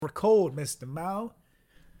Record, Mr. Mao.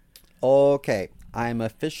 Okay, I'm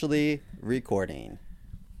officially recording.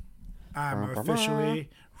 I'm officially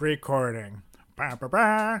recording. Bah, bah,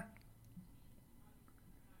 bah.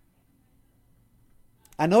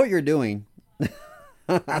 I know what you're doing.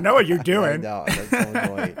 I know what you're I doing. know, that's so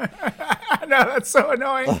annoying. I know, that's so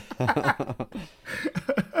annoying.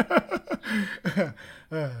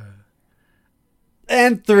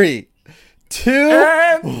 And 3, 2,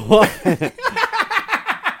 And- 1.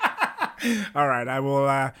 All right, I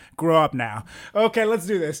will grow up now. Okay, let's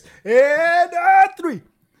do this. And 3,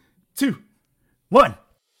 2, 1.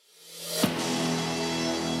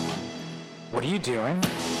 What are you doing?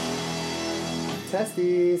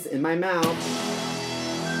 Testes in my mouth.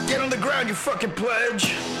 Get on the ground, you fucking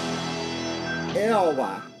pledge! Ew.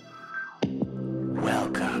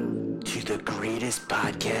 Welcome to the greatest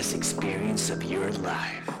podcast experience of your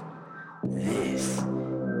life. This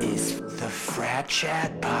is the Frat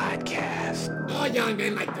Chat Podcast. All young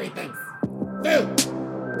men like three things. Food,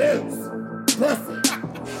 booze, pussy.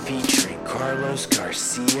 Featuring Carlos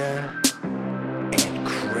Garcia and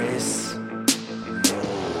Chris Moore.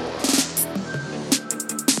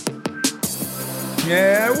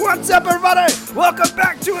 Yeah, what's up, everybody? Welcome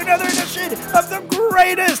back to another edition of the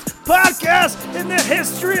greatest podcast in the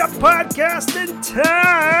history of podcasting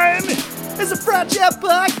time. It's a Frat Chat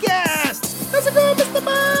Podcast. How's it going, Mr.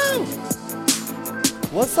 Mo?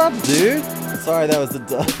 What's up, dude? Sorry, that was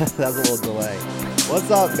that was a little delay. What's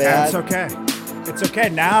up, man? That's okay. It's okay.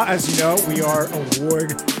 Now, as you know, we are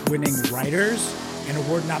award-winning writers and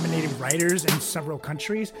award-nominated writers in several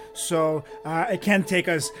countries. So it can take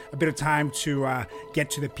us a bit of time to get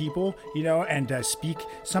to the people, you know, and speak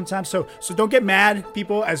sometimes. So don't get mad,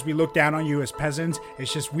 people, as we look down on you as peasants.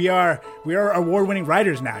 It's just we are award-winning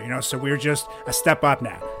writers now, you know. So we're just a step up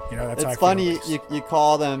now. You know, that's how I It's feel funny about this. you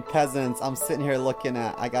call them peasants. I'm sitting here looking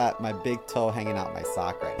at, I got my big toe hanging out my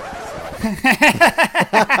sock right now. So.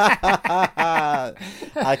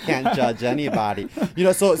 I can't judge anybody. You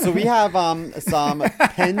know, so we have some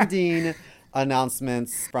pending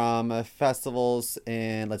announcements from festivals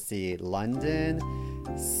in, let's see, London,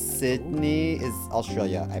 Sydney is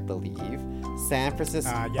Australia, I believe. San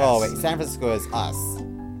Francisco. Yes. Oh wait, San Francisco is us.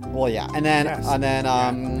 Well, yeah, and then Yes.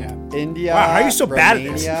 Yeah. India. Wow, how are you so bad at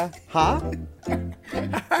this? Romania. Huh?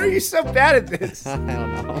 How are you so bad at this? I don't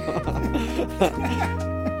know.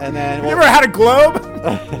 And then You ever had a globe?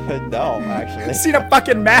 no, actually. Seen a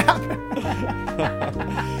fucking map?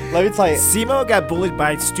 Let me tell you. Simo got bullied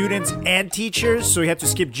by students and teachers, so he had to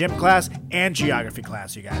skip gym class and geography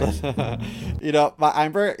class, you guys. You know, I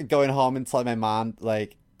remember going home and telling my mom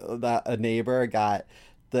like that a neighbor got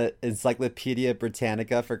the Encyclopedia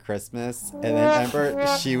Britannica for Christmas, and then I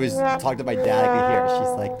remember she was talking to my dad. I could hear it.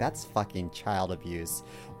 She's like, "That's fucking child abuse.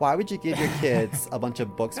 Why would you give your kids a bunch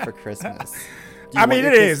of books for Christmas?" Do you I want mean,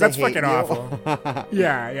 your it kids is. to That's hate fucking you? awful.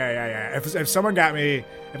 Yeah. If someone got me,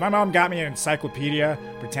 if my mom got me an Encyclopedia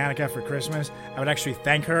Britannica for Christmas, I would actually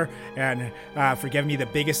thank her and for giving me the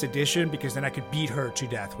biggest edition, because then I could beat her to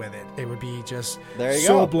death with it. It would be just There you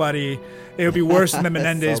so go. bloody. It would be worse than the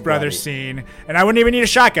Menendez So brothers scene. And I wouldn't even need a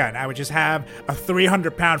shotgun. I would just have a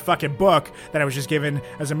 300-pound fucking book that I was just given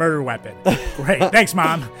as a murder weapon. Great. Thanks,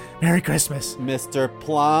 Mom. Merry Christmas. Mr.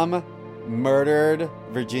 Plum murdered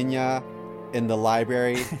Virginia in the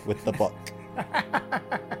library with the book.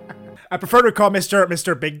 I prefer to call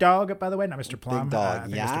Mr. Big Dog, by the way, not Mr. Plum. Big dog, I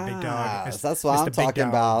think yeah. Mr. Big Dog. That's what Mr. I'm Big talking Dog.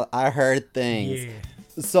 about. I heard things. Yeah.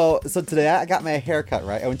 So today I got my hair cut,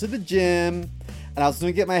 right? I went to the gym and I was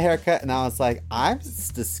going to get my hair cut, and I was like, it's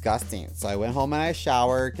disgusting. So I went home and I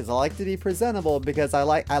showered because I like to be presentable, because I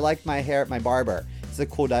like my hair, my barber. He's a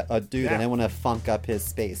cool dude, and I didn't want to funk up his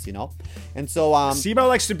space, you know? And so Sibo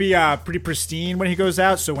likes to be pretty pristine when he goes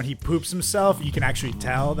out, so when he poops himself, you can actually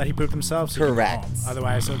tell that he pooped himself. So you can go Correct. home.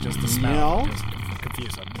 Otherwise, it'll just the smell know? just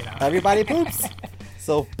confuse him. You know? everybody poops.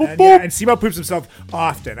 So boop, And, boop. yeah, and Sibo poops himself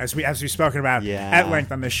often, as we've spoken about Yeah. at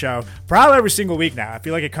length on this show. Probably every single week now. I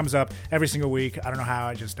feel like it comes up every single week. I don't know how,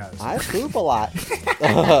 it just does. I poop a lot.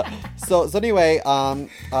 so anyway,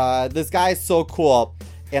 this guy is so cool.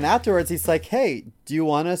 And afterwards, he's like, "Hey, do you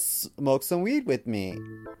want to smoke some weed with me?"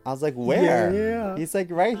 I was like, "Where?" Yeah. He's like,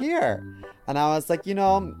 "Right here." And I was like, and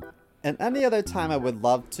any other time I would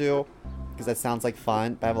love to, because that sounds like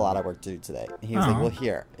fun, but I have a lot of work to do today. And he was like, "Well,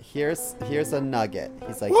 here's a nugget."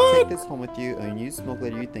 He's like, What? "Take this home with you, and you smoke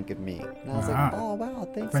later, you think of me." And I was like, Wow. "Oh, wow,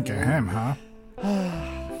 thanks, Think of man." him, huh?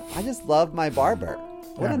 I just love my barber.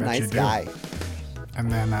 What Yeah, I a bet nice you do. guy. And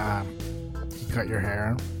then he cut your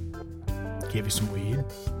hair, gave you some weed,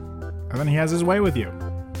 and then he has his way with you.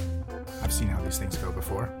 I've seen how these things go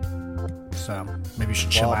before. So maybe you should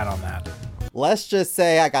chill Well, out on that. Let's just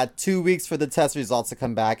say I got 2 weeks for the test results to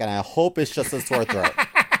come back, and I hope it's just a sore throat.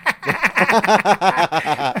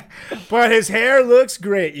 But his hair looks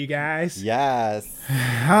great, you guys. Yes.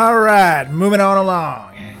 All right, moving on along.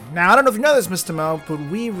 Now, I don't know if you know this, Mr. Mo, but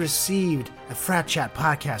we received at Frat Chat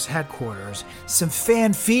Podcast headquarters some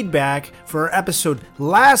fan feedback for our episode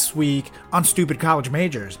last week on stupid college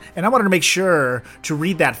majors. And I wanted to make sure to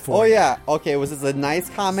read that for Oh, you. yeah. Okay, was this a nice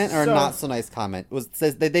comment or a So- not so nice comment?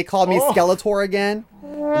 Did they call me Skeletor again?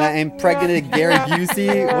 And I impregnated Gary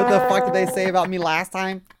Busey? What the fuck did they say about me last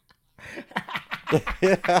time?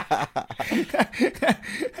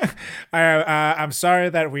 I'm sorry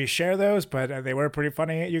that we share those, but they were pretty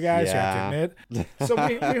funny, you guys. You have to admit. So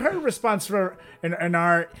we heard a response in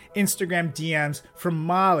our Instagram DMs from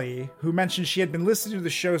Molly, who mentioned she had been listening to the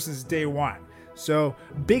show since day one. So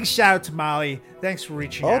big shout out to Molly. Thanks for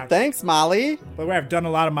reaching out. Oh, thanks, Molly. By the way, I've done a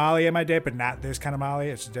lot of Molly in my day, but not this kind of Molly.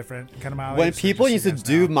 It's a different kind of Molly. When So people just used to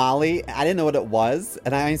so you guys do know. Molly, I didn't know what it was.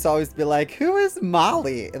 And I used to always be like, who is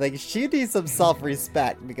Molly? Like, she needs some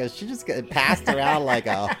self-respect because she just get passed around like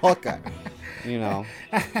a hooker. You know,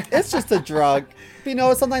 it's just a drug. You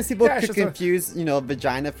know, sometimes people Yeah, it's could just confuse,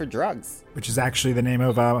 vagina for drugs. Which is actually the name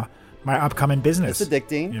of my upcoming business. It's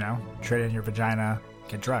addicting. You know, trade in your vagina,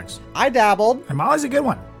 get drugs. I dabbled. And Molly's a good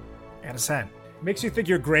one. I gotta say. It makes you think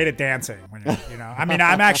you're great at dancing. When you're, I mean,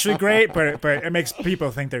 I'm actually great, but it makes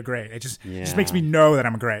people think they're great. It just makes me know that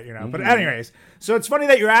I'm great, But anyways, so it's funny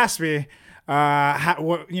that you asked me,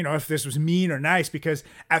 if this was mean or nice, because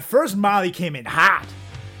at first Molly came in hot.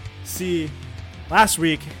 See, last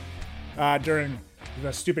week, during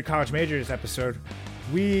the Stupid College Majors episode,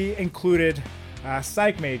 we included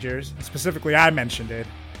psych majors. Specifically, I mentioned it.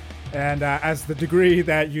 And as the degree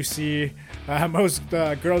that you see most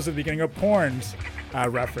girls at the beginning of porns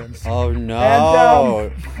reference. Oh, no.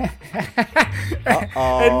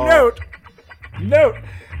 And note,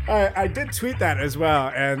 I did tweet that as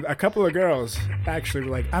well. And a couple of girls actually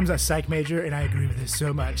were like, I'm a psych major and I agree with this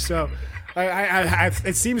so much. So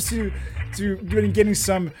it seems to been getting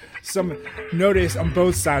some notice on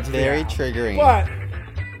both sides of Very the aisle. triggering. But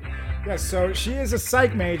yeah, so she is a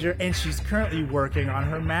psych major and she's currently working on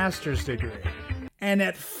her master's degree. And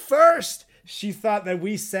at first, she thought that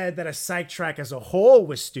we said that a psych track as a whole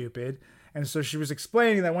was stupid. And so she was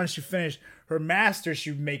explaining that once she finished her master's, she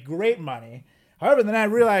would make great money. However, then I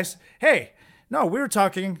realized, hey, no, we were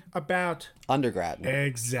talking about Undergrad.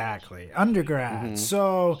 exactly undergrad.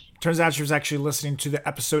 So turns out she was actually listening to the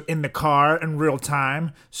episode in the car in real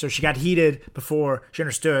time. So she got heated before she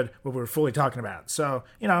understood what we were fully talking about. So,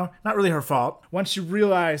 not really her fault. Once she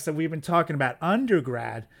realized that we've been talking about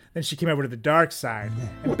undergrad, then she came over to the dark side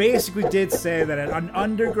and basically did say that an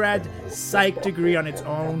undergrad psych degree on its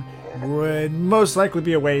own would most likely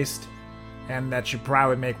be a waste and that she'd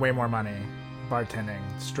probably make way more money bartending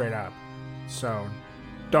straight up. So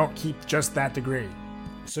don't keep just that degree.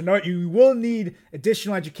 So note, you will need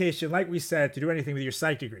additional education, like we said, to do anything with your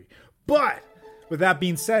psych degree. But with that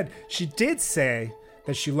being said, she did say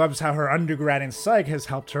that she loves how her undergrad in psych has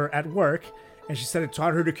helped her at work. And she said it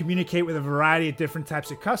taught her to communicate with a variety of different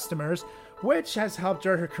types of customers, which has helped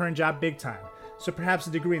her at her current job big time. So perhaps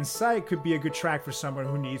a degree in psych could be a good track for someone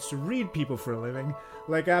who needs to read people for a living,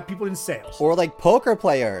 like people in sales. Or like poker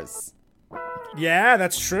players. Yeah,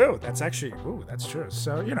 that's true. That's true.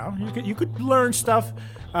 So, you could learn stuff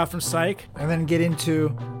from psych and then get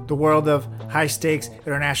into the world of high stakes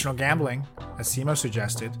international gambling, as Simo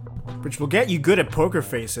suggested, which will get you good at poker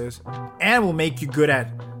faces and will make you good at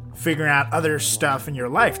figuring out other stuff in your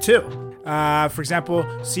life too. For example,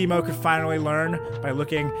 Simo could finally learn by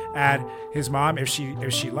looking at his mom if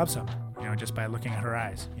she loves him. Just by looking at her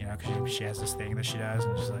eyes, because she has this thing that she does,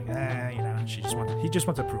 and she's like, he just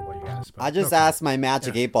wants approval, you guys. But I just okay. asked my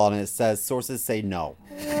magic 8-ball and it says sources say no.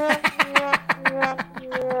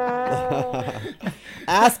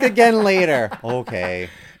 Ask again later. Okay.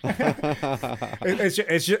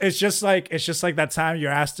 It's just like that time you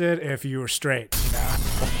asked it if you were straight.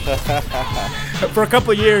 For a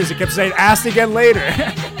couple of years, it kept saying, "Ask again later."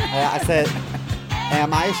 I said,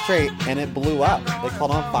 am I straight? And it blew up. They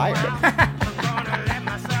caught on fire.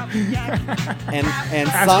 and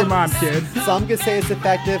Ask some your mom, kid. Some could say it's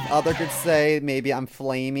effective. Other could say maybe I'm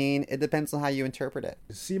flaming. It depends on how you interpret it.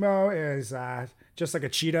 Simo is just like a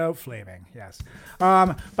Cheeto, flaming. Yes.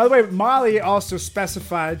 By the way, Molly also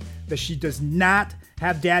specified that she does not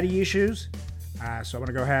have daddy issues. So I'm going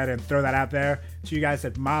to go ahead and throw that out there to you guys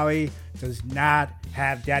that Molly does not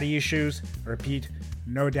have daddy issues. I repeat,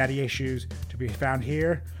 no daddy issues to be found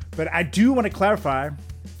here. But I do want to clarify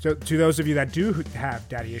to those of you that do have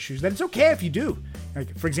daddy issues that it's okay if you do.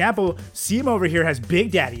 Like, for example, Simo over here has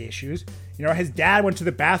big daddy issues. You know, his dad went to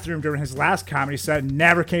the bathroom during his last comedy set and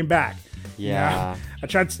never came back. Yeah. You know? I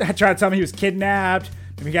tried to tell him he was kidnapped.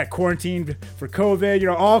 And he got quarantined for COVID, you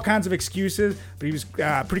know, all kinds of excuses. But he was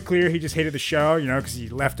pretty clear he just hated the show, you know, because he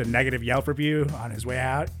left a negative Yelp review on his way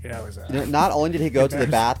out. You know, it was, Not only did he go to the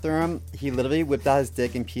bathroom, he literally whipped out his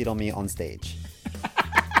dick and peed on me on stage.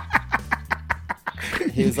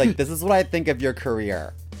 He was like, "This is what I think of your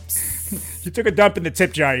career." He took a dump in the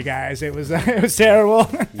tip jar, you guys. It was terrible.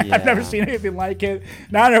 Yeah. I've never seen anything like it.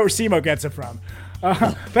 Now I know where Simo gets it from.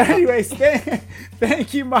 But anyways,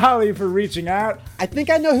 thank you, Molly, for reaching out. I think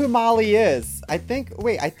I know who Molly is. I think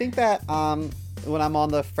that when I'm on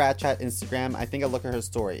the Frat Chat Instagram, I think I look at her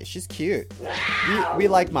story. She's cute. We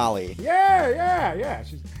like Molly. Yeah.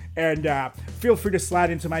 And feel free to slide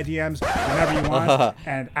into my DMs whenever you want.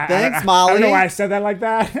 And Thanks, I Molly. don't know why I said that like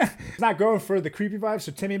that. It's not going for the creepy vibe.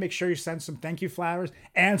 So Timmy, make sure you send some thank you flowers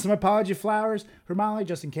and some apology flowers for Molly,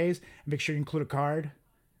 just in case. And make sure you include a card.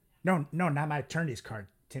 No, not my attorney's card,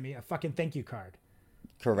 Timmy. A fucking thank you card.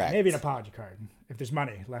 Correct. Maybe an apology card if there's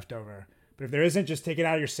money left over. But if there isn't, just take it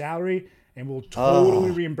out of your salary and we'll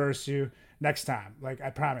totally reimburse you next time. Like, I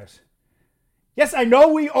promise. Yes, I know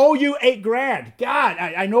we owe you $8,000. God,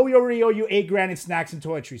 I know we already owe you $8,000 in snacks and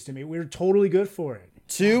toiletries, Timmy. We're totally good for it.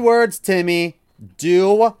 2 words, Timmy.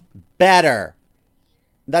 Do better.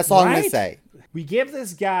 That's all I'm going to say. We give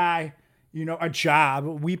this guy, you know, a job.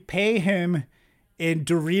 We pay him in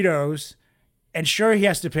Doritos, and sure, he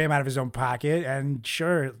has to pay him out of his own pocket, and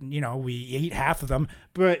sure, you know, we eat half of them,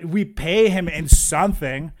 but we pay him in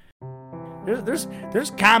something. There's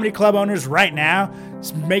comedy club owners right now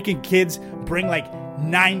making kids bring like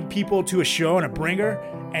 9 people to a show in a bringer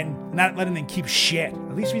and not letting them keep shit.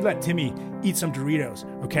 At least we let Timmy eat some Doritos,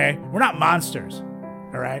 okay? We're not monsters,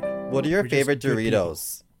 all right? What are your favorite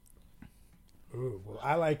Doritos? Ooh, well,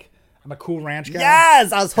 I'm a Cool Ranch guy.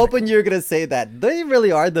 Yes, I was hoping you were gonna say that. They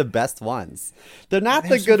really are the best ones. They're not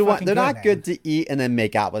the good ones. They're not good to eat and then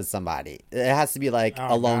make out with somebody. It has to be like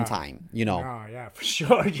alone time, you know. Oh yeah, for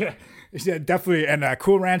sure. Yeah, definitely. And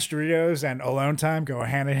Cool Ranch Doritos and alone time go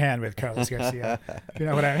hand in hand with Carlos Garcia. You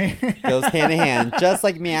know what I mean? Goes hand in hand, just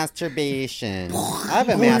like masturbation. I have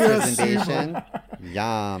a masturbation.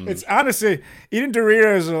 Yum. It's honestly, eating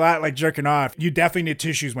Doritos is a lot like jerking off. You definitely need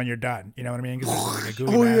tissues when you're done. You know what I mean? Because there's like a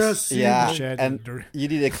gooey mess. Yeah, Shit and you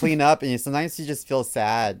need to clean up, and sometimes you just feel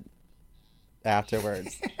sad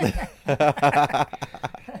afterwards.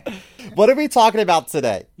 What are we talking about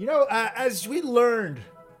today? You know, as we learned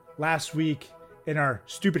last week in our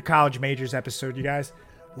Stupid College Majors episode, you guys,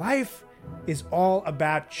 life is all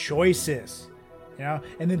about choices. You know,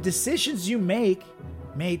 and the decisions you make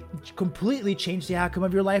may completely change the outcome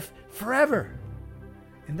of your life forever.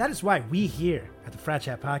 And that is why we here at the Frat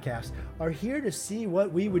Chat Podcast are here to see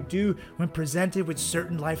what we would do when presented with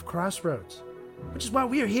certain life crossroads. Which is why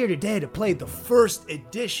we are here today to play the first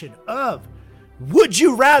edition of Would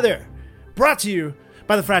You Rather, brought to you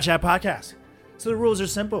by the Frat Chat Podcast. So the rules are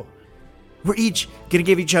simple. We're each going to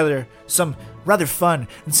give each other some rather fun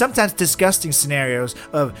and sometimes disgusting scenarios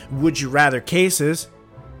of would you rather cases.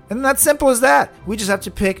 And that's simple as that. We just have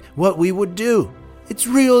to pick what we would do. It's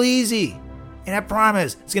real easy. And I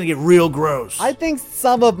promise it's going to get real gross. I think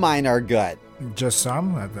some of mine are good. Just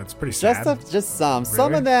some? That's pretty sad. Just some. Really?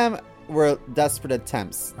 Some of them were desperate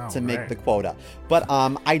attempts to make the quota. But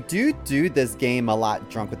I do this game a lot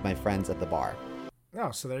drunk with my friends at the bar. Oh,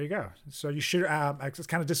 so there you go. So you should. It's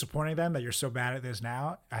kind of disappointing then that you're so bad at this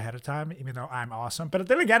now ahead of time, even though I'm awesome. But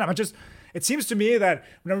then again, it seems to me that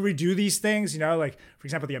whenever we do these things, you know, like for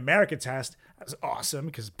example, the America test, that's awesome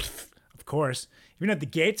because, of course, even at the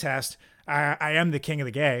gay test, I am the king of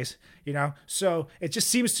the gays, you know. So it just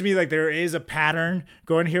seems to me like there is a pattern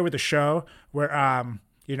going here with the show where,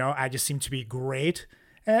 you know, I just seem to be great,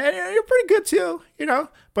 and you're pretty good too, you know.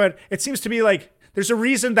 But it seems to me like there's a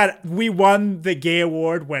reason that we won the gay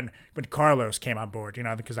award when Carlos came on board, you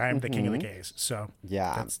know, because I am the king of the gays. So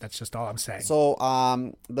yeah, that's just all I'm saying. So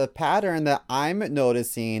the pattern that I'm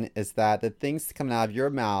noticing is that the things coming out of your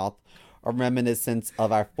mouth are reminiscent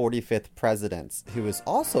of our 45th president, who was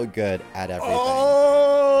also good at everything.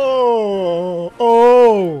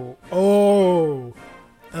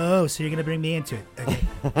 Oh, so you're going to bring me into it. Okay.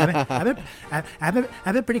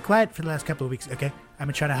 I've been pretty quiet for the last couple of weeks, okay? I've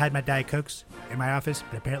been trying to hide my Diet Cokes in my office,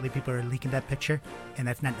 but apparently people are leaking that picture, and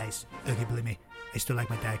that's not nice. Okay, believe me, I still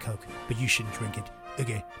like my Diet Coke, but you shouldn't drink it,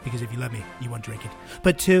 okay? Because if you love me, you won't drink it.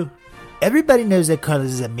 But 2, everybody knows that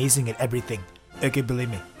Carlos is amazing at everything. Okay, believe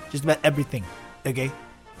me, just about everything, okay?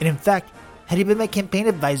 And in fact, had he been my campaign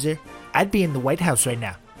advisor, I'd be in the White House right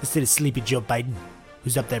now, instead of sleepy Joe Biden,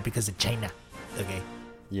 who's up there because of China, okay?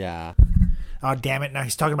 Yeah. Oh, damn it. Now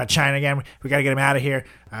he's talking about China again. We got to get him out of here.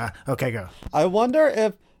 Okay, go. I wonder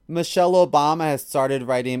if Michelle Obama has started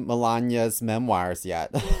writing Melania's memoirs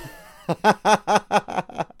yet.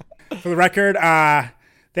 For the record,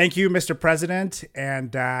 thank you, Mr. President.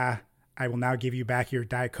 And I will now give you back your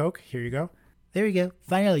Diet Coke. Here you go. There you go.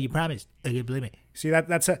 Finally, you promised. I can believe it. See, I've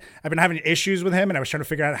been having issues with him, and I was trying to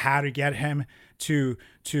figure out how to get him to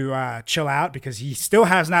chill out because he still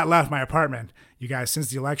has not left my apartment. You guys, since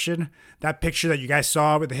the election, that picture that you guys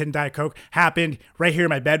saw with the hidden Diet Coke happened right here in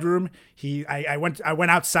my bedroom. I went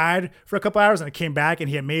outside for a couple hours and I came back and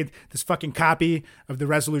he had made this fucking copy of the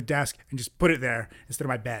Resolute desk and just put it there instead of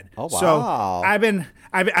my bed. Oh, wow. So I've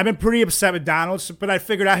been pretty upset with Donald, but I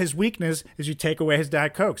figured out his weakness is you take away his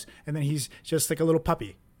Diet Cokes and then he's just like a little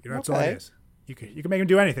puppy. You know, that's all it is. You can make him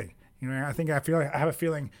do anything. You know, I have a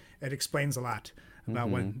feeling it explains a lot about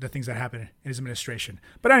what the things that happen in his administration.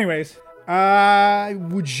 But anyways,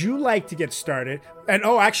 would you like to get started? And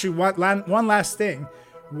actually, one last thing.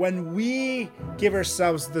 When we give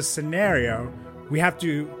ourselves the scenario, we have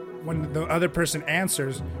to, when the other person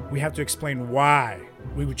answers, we have to explain why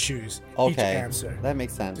we would choose each answer. That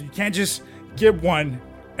makes sense. So you can't just give one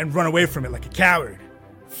and run away from it like a coward,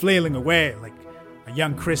 flailing away like a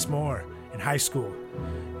young Chris Moore in high school.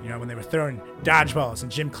 You know, when they were throwing dodgeballs in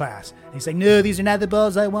gym class. And he's like, no, these are not the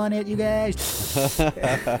balls I wanted, you guys.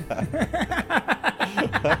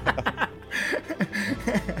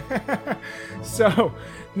 So,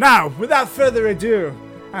 now, without further ado,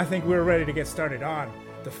 I think we're ready to get started on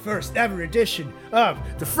the first ever edition of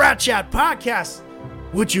the Frat Chat Podcast.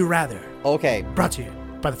 Would you rather? Okay. Brought to you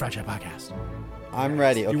by the Frat Chat Podcast. I'm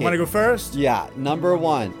ready. Okay. You want to go first? Yeah. Number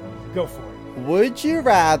 1. Go for it. Would you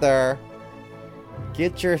rather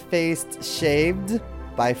get your face shaved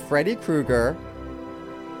by Freddy Krueger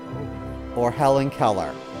or Helen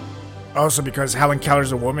Keller? Also, because Helen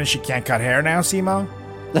Keller's a woman, she can't cut hair now, Simo?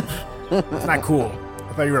 It's not cool.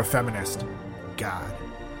 I thought you were a feminist. God.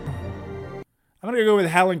 I'm going to go with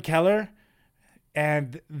Helen Keller.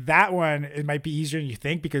 And that one, it might be easier than you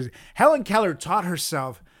think because Helen Keller taught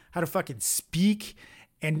herself how to fucking speak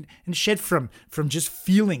and shit from just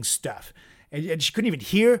feeling stuff. And she couldn't even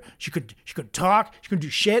hear. She couldn't talk. She couldn't do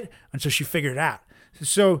shit until she figured it out.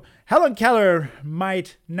 So Helen Keller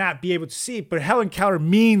might not be able to see, but Helen Keller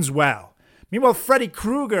means well. Meanwhile, Freddy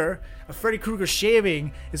Krueger, a Freddy Krueger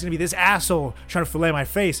shaving is going to be this asshole trying to fillet my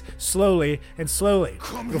face slowly and slowly.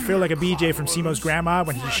 It'll feel like a BJ from Simo's grandma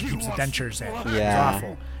when she keeps the dentures in. Yeah. It's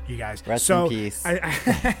awful, you guys. Rest in peace.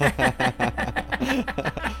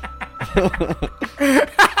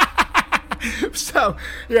 So,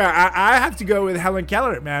 yeah, I have to go with Helen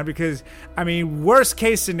Keller, man, because, I mean, worst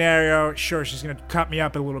case scenario, sure, she's going to cut me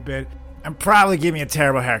up a little bit and probably give me a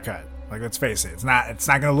terrible haircut. Like, let's face it, it's not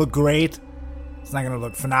going to look great. It's not going to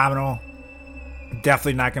look phenomenal.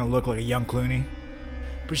 Definitely not going to look like a young Clooney.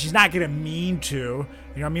 But she's not going to mean to. You know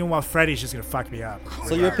what I mean? While Freddy's just going to fuck me up.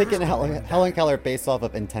 So you're picking Helen Keller based off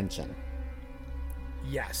of intention?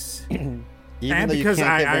 Yes. Even And though you because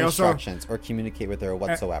can't give her I also- instructions or communicate with her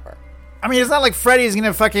whatsoever. I mean, it's not like Freddy's going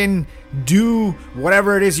to fucking do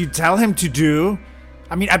whatever it is you tell him to do.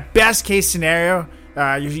 I mean, at best case scenario,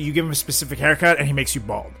 you give him a specific haircut and he makes you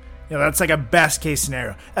bald. You know, that's like a best case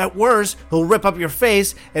scenario. At worst, he'll rip up your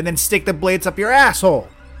face and then stick the blades up your asshole.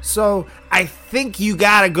 So I think you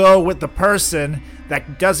gotta go with the person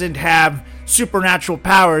that doesn't have supernatural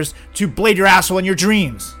powers to blade your asshole in your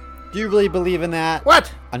dreams. Do you really believe in that?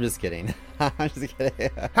 What? I'm just kidding. I'm just kidding.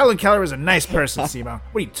 Helen Keller was a nice person, Simo.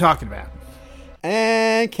 What are you talking about?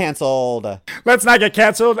 And canceled. Let's not get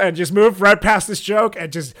canceled and just move right past this joke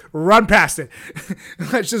and just run past it.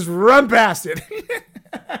 Let's just run past it.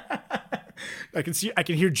 I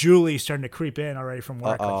can hear Julie starting to creep in already from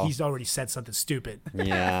work. Like he's already said something stupid.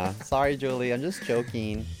 Yeah. Sorry, Julie. I'm just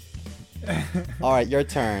joking. All right, your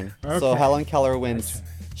turn. Okay. So Helen Keller wins.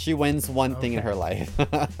 She wins one thing in her life. You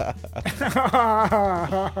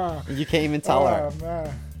can't even tell her. Oh,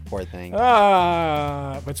 man. Poor thing.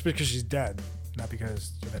 But it's because she's dead, not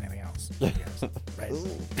because of anything else. Right?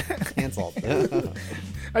 Canceled.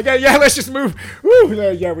 Okay, yeah, let's just move. Woo,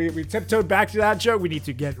 yeah, we tiptoed back to that joke. We need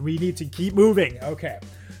to keep moving. Okay.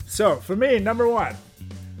 So for me, number 1,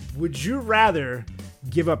 would you rather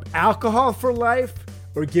give up alcohol for life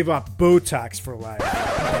or give up Botox for life?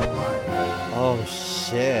 Oh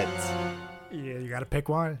shit. Yeah, you gotta pick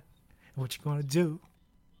one. What you gonna do?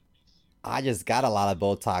 I just got a lot of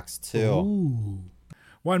Botox too. Ooh.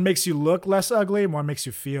 One makes you look less ugly, and one makes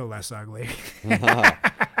you feel less ugly.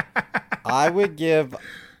 I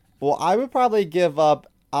would probably give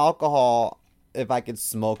up alcohol if I could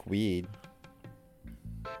smoke weed.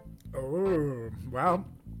 Oh, well,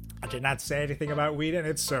 I did not say anything about weed in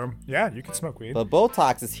it, so yeah, you can smoke weed. But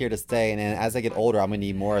Botox is here to stay, and then as I get older, I'm gonna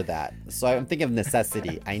need more of that. So I'm thinking of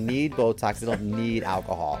necessity. I need Botox. I don't need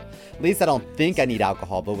alcohol. At least I don't think I need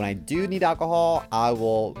alcohol. But when I do need alcohol, I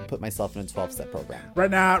will put myself in a 12-step program.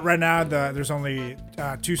 Right now, there's only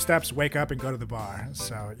 2 steps: wake up and go to the bar.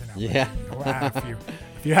 So Yeah.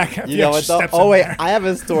 if you have You know what though? steps Oh in wait, there. I have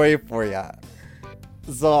a story for you.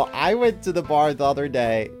 So I went to the bar the other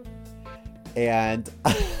day, and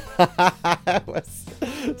it was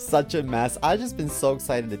such a mess. I've just been so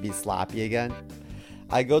excited to be sloppy again.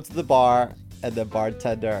 I go to the bar, and the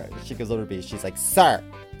bartender, she goes over to me. She's like, "Sir,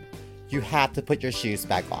 you have to put your shoes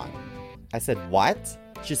back on." I said, "What?"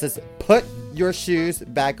 She says, "Put your shoes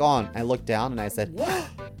back on." I looked down and I said,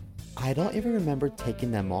 "I don't even remember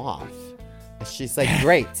taking them off." And she's like,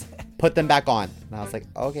 "Great, put them back on." And I was like,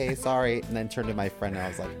 "Okay, sorry." And then turned to my friend and I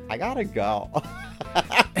was like, "I gotta go."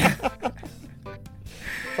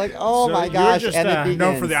 It's like, oh So my you're gosh, just, and it begins.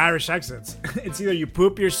 known for the Irish accents. It's either you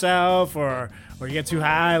poop yourself or you get too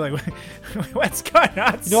high. Like, what's going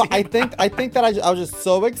on? No, Seema? I think that I was just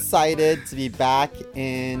so excited to be back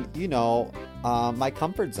in, my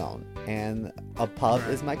comfort zone, and a pub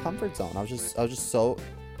is my comfort zone. I was just so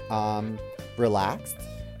relaxed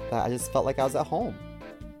that I just felt like I was at home.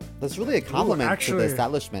 That's really a compliment to actually- the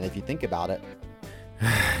establishment if you think about it.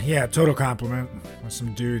 Yeah, total compliment. When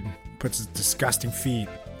some dude puts his disgusting feet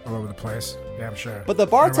all over the place. Yeah, I'm sure. But the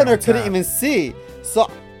bartender Everyone couldn't on even see, so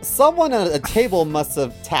someone at a table must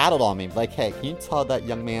have tattled on me. Like, "Hey, can you tell that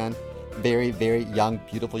young man, very, very young,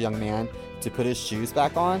 beautiful young man, to put his shoes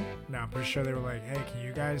back on?" No, I'm pretty sure they were like, "Hey, can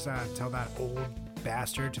you guys tell that old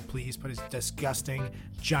bastard to please put his disgusting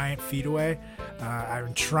giant feet away?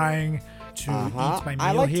 I'm trying to eat my meal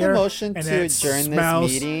I like here, to motion and to it adjourn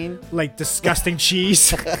smells this meeting. like disgusting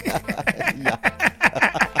cheese."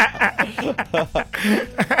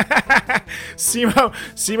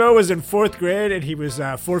 Simo was in 4th grade and he was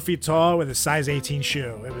 4 feet tall with a size 18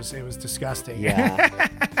 shoe. It was disgusting. Yeah.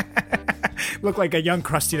 Looked like a young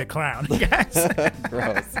Krusty the Clown.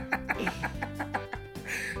 Gross.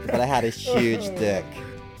 But I had a huge dick.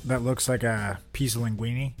 That looks like a piece of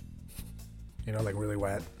linguine. Like really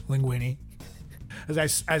wet linguine.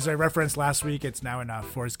 As I referenced last week, it's now in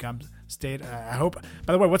Forrest Gump state. I hope.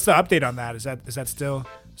 By the way, what's the update on that? Is that still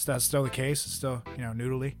the case? It's still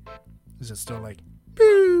noodly? Is it still like?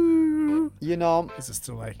 Boo? Is it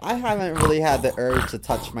still like? I haven't really had the urge to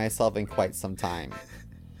touch myself in quite some time.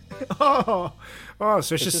 So it's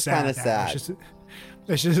just sad. kind of sad.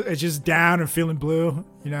 It's just down and feeling blue,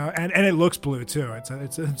 and it looks blue too.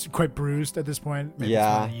 It's quite bruised at this point. Maybe Yeah.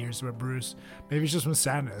 it's one of the years were bruised. Maybe it's just from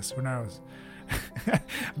sadness. Who knows?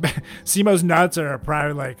 Simo's nuts are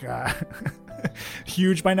probably like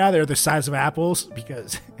huge by now. They're the size of apples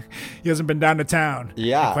because he hasn't been down to town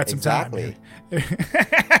Yeah, in quite some exactly. time.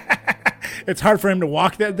 It's hard for him to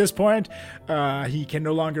walk at this point. He can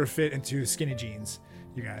no longer fit into skinny jeans.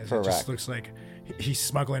 You guys, Correct. It just looks like he's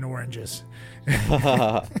smuggling oranges.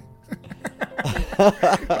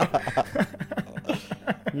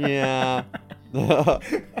 Yeah.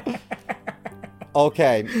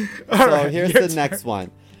 Okay. So right, here's your the next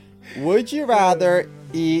one. Would you rather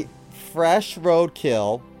eat fresh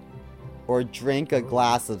roadkill or drink a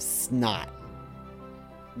glass of snot?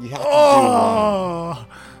 You have to Oh,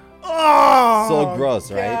 oh, So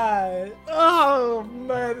gross, right? God. Oh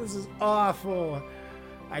man, this is awful.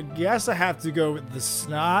 I guess I have to go with the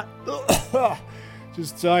snot.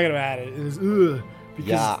 Just talking about it is do because one.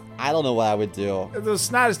 Yeah, I don't know what I would do. the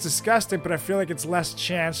snot is disgusting, but I feel like it's less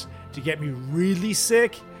chance to get me really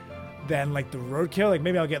sick than like the roadkill. Like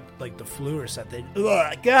maybe I'll get like the flu or something.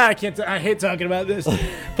 Ugh, God, I hate talking about this.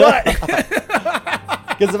 But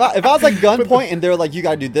Because if I was like gunpoint and they were like, "You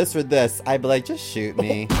gotta do this or this," I'd be like, "Just shoot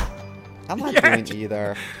me." I'm not doing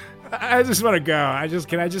either. I just want to go.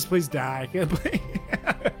 Can I just please die? If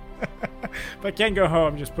I can't go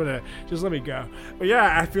home, just let me go. But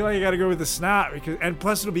yeah, I feel like I gotta go with the snot and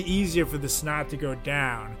plus it'll be easier for the snot to go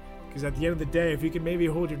down. Because at the end of the day, if you can maybe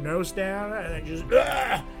hold your nose down and then just drink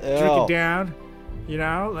Ew. it down,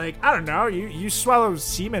 like I don't know, you swallowed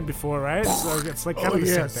semen before, right? So it's like kind of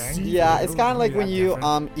the same thing. Yeah, it's kind of like Be when that you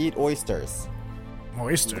different. eat oysters.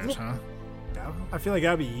 Oysters, huh? Yeah, I feel like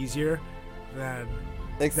that'd be easier than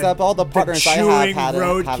Except all the partners I chewing have haven't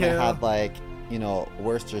roadkill. had like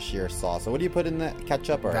Worcestershire sauce. So what do you put in the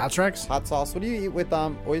ketchup or Valtrex? hot sauce? What do you eat with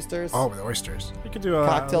oysters? Oh, with oysters. You could do a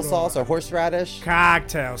Cocktail little sauce or horseradish?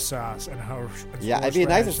 cocktail sauce and Yeah, it'd be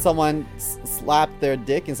nice if someone slapped their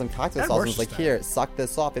dick in some cocktail That sauce and was works like, then. "Here, suck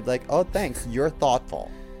this off." It'd be like, "Oh, thanks, you're thoughtful."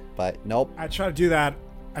 But nope. I try to do that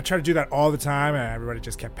all the time, and everybody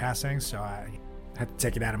just kept passing. So I had to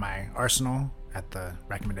take it out of my arsenal at the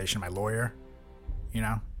recommendation of my lawyer, you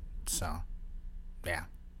know? So, yeah.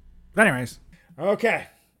 But anyways, okay,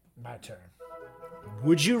 my turn.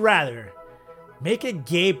 Would you rather make a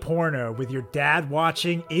gay porno with your dad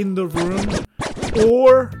watching in the room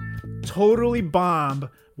or totally bomb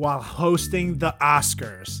while hosting the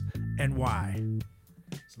Oscars, and why?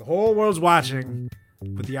 So the whole world's watching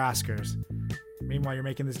with the Oscars. Meanwhile, you're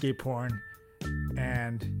making this gay porn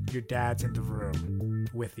and your dad's in the room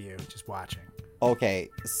with you just watching. Okay,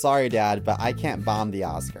 sorry, Dad, but I can't bomb the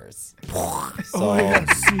Oscars. So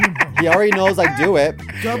he already knows I do it.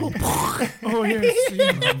 Double. Oh,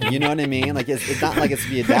 yeah. You know what I mean? Like it's not like it's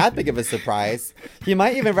be that big of a surprise. He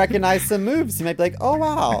might even recognize some moves. He might be like, "Oh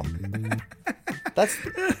wow,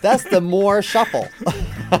 that's the Moore shuffle."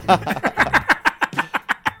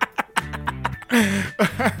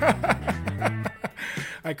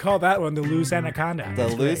 I call that one the loose anaconda. The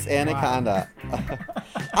That's loose great. anaconda. Wow.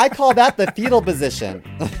 I call that the fetal position.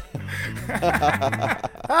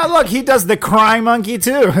 Oh, look, he does the crying monkey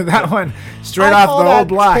too. That one straight off the whole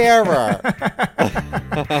block. Terror.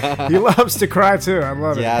 He loves to cry too. I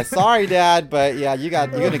love it. Yeah, sorry, Dad, but yeah, you're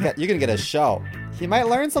gonna get a show. He might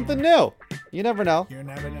learn something new. You never know. You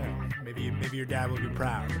never know. Maybe your dad will be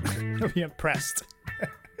proud. He'll be impressed.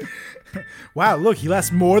 Wow, look, he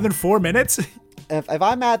lasts more than 4 minutes. If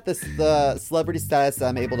I'm at the celebrity status that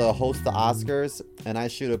I'm able to host the Oscars and I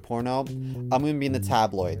shoot a porno, I'm gonna be in the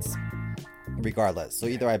tabloids, regardless. So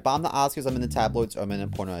either I bomb the Oscars, I'm in the tabloids, or I'm in a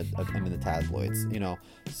porno, I'm in the tabloids. You know,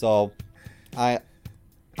 so I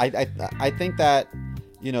think that,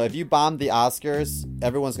 you know, if you bomb the Oscars,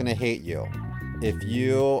 everyone's gonna hate you. If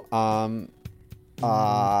you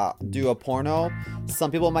do a porno,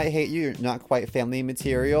 some people might hate you. You're not quite family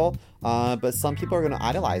material, but some people are going to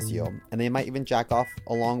idolize you, and they might even jack off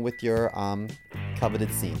along with your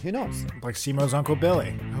coveted scene. Who knows? Like Simo's Uncle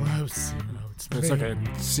Billy. Hello, Simo. It's okay.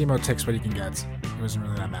 Simo takes what he can get. He wasn't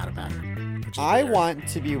really that mad about it. I want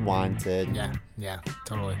to be wanted. Yeah,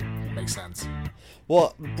 totally. Makes sense.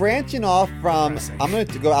 Well, branching off from, I'm going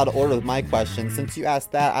to go out of order with my question. Since you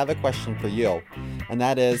asked that, I have a question for you. And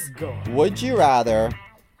that is, would you rather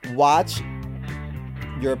watch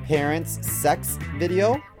your parents' sex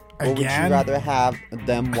video? Or would you rather have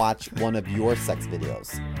them watch one of your sex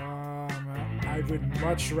videos? I would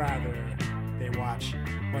much rather they watch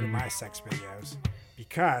one of my sex videos.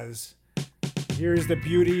 Because here's the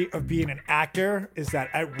beauty of being an actor, is that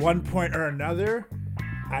at one point or another,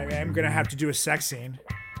 I am going to have to do a sex scene.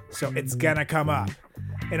 So it's going to come up.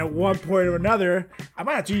 And at one point or another, I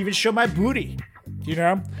might have to even show my booty. You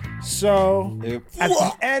know? So at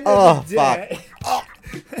the end of the day...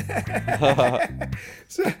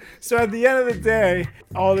 so at the end of the day,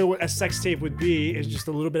 all a sex tape would be is just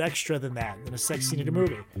a little bit extra than that, than a sex scene in a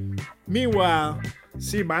movie. Meanwhile,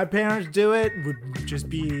 see my parents do it would just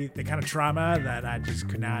be the kind of trauma that I just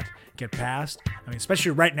could not get past. I mean,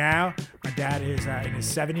 especially right now, my dad is in his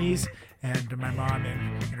 70s and my mom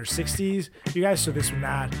in her 60s. You guys, so this would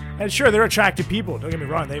not. And sure, they're attractive people. Don't get me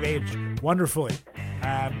wrong; they've aged wonderfully.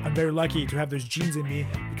 I'm very lucky to have those genes in me,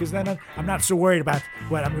 because then I'm not so worried about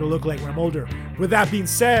what I'm going to look like when I'm older. With that being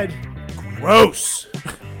said, gross.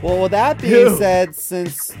 Well, with that being said,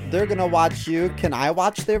 since they're going to watch you, can I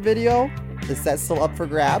watch their video? Is that still up for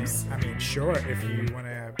grabs? I mean, sure, if you want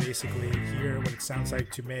to basically hear what it sounds like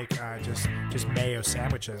to make just mayo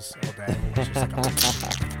sandwiches all day.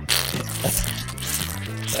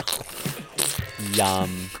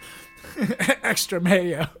 Yum. Extra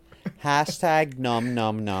mayo. Hashtag num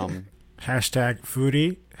num num. Hashtag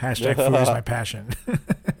foodie. Hashtag food is my passion.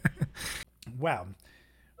 Well,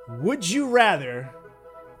 would you rather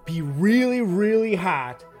be really, really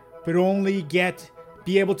hot, but only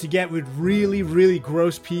be able to get with really, really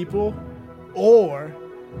gross people, or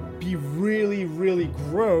be really, really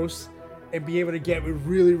gross and be able to get with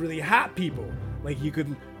really, really hot people? Like you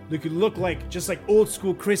could look like just like old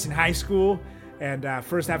school Chris in high school and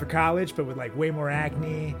first half of college, but with like way more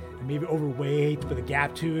acne and maybe overweight with a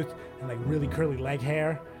gap tooth and like really curly leg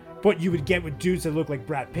hair. But you would get with dudes that look like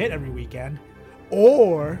Brad Pitt every weekend.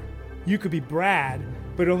 Or you could be Brad,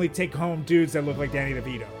 but only take home dudes that look like Danny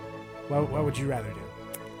DeVito. What would you rather do?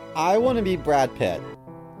 I want to be Brad Pitt.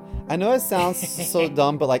 I know it sounds so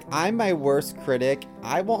dumb, but like I'm my worst critic.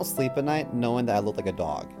 I won't sleep at night knowing that I look like a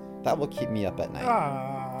dog. That will keep me up at night.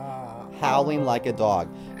 Howling like a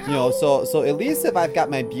dog. You know, so at least if I've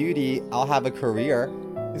got my beauty, I'll have a career.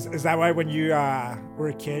 Is that why when you were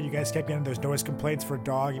a kid, you guys kept getting those noise complaints for a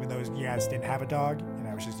dog, even though you guys didn't have a dog? And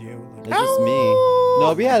that was just you? It's just me.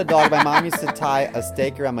 No, we had a dog. My mom used to tie a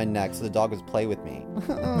stake around my neck so the dog would play with me.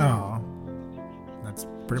 No. That's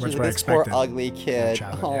pretty much She's what I like this poor expected. ugly kid.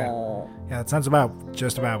 Childhood, yeah. Oh. Yeah, that sounds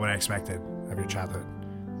just about what I expected of your childhood.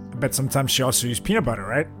 I bet sometimes she also used peanut butter,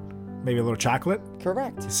 right? Maybe a little chocolate.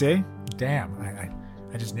 Correct. You see? Damn,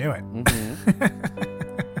 I just knew it.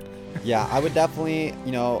 Yeah, I would definitely,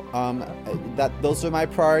 those are my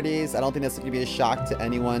priorities. I don't think that's going to be a shock to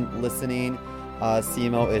anyone listening.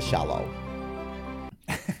 Simo is shallow.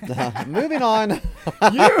 Moving on.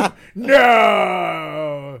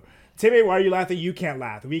 No! Timmy, why are you laughing? You can't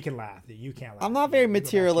laugh. We can laugh. You can't laugh. I'm not very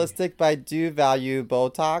materialistic, but I do value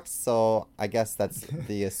Botox, so I guess that's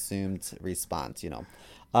the assumed response,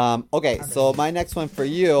 Okay, so my next one for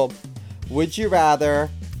you. Would you rather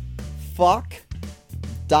fuck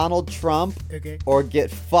Donald Trump or get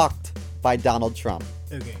fucked by Donald Trump?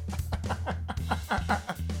 Okay.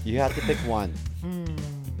 You have to pick one.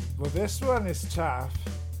 Well, this one is tough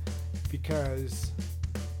because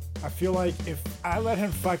I feel like if I let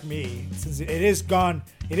him fuck me, since it is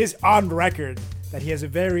on record that he has a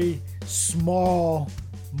very small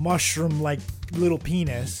mushroom-like little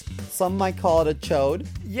penis. Some might call it a chode.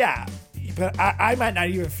 Yeah, but I might not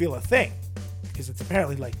even feel a thing because it's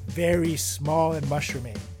apparently like very small and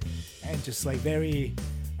mushroomy and just like very,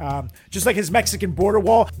 just like his Mexican border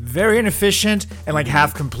wall, very inefficient and like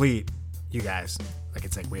half complete. You guys, like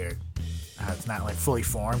it's like weird. It's not like fully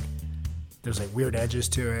formed. There's like weird edges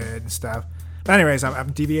to it and stuff. But anyways,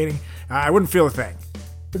 I'm deviating. I wouldn't feel a thing.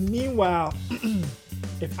 But meanwhile,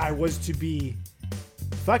 if I was to be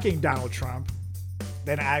fucking Donald Trump,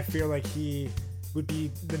 then I feel like he would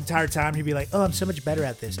be the entire time he'd be like, oh, I'm so much better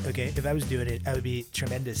at this. Okay, if I was doing it, I would be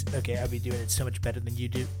tremendous. Okay, I'd be doing it so much better than you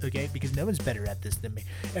do. Okay, because no one's better at this than me.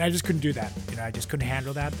 And I just couldn't do that. I just couldn't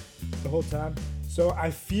handle that the whole time. So I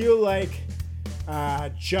feel like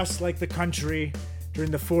just like the country during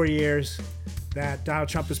the 4 years that Donald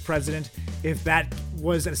Trump was president, if that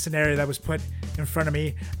was a scenario that was put in front of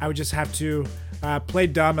me, I would just have to play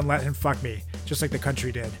dumb and let him fuck me, just like the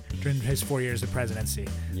country did during his 4 years of presidency.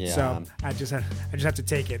 Yeah. So I just have to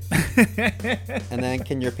take it. And then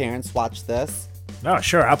can your parents watch this? Oh,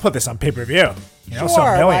 sure. I'll put this on pay-per-view. Sure, so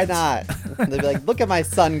why millions. not? They'd be like, look at my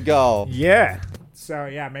son go. Yeah. So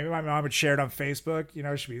yeah, maybe my mom would share it on Facebook.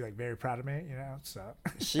 She'd be like very proud of me. So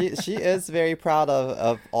She is very proud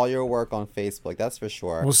of all your work on Facebook. That's for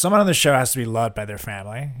sure. well, someone on the show has to be loved by their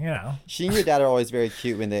family. She and your dad are always very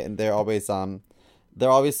cute when they're always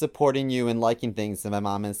supporting you and liking things. And my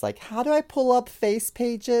mom is like, how do I pull up face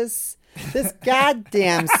pages? This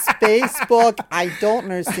goddamn Facebook, I don't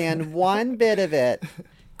understand one bit of it.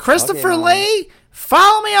 Christopher Okay, Lee,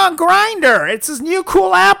 follow me on Grindr. It's this new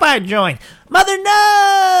cool app I joined. Mother,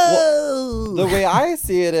 no. The way I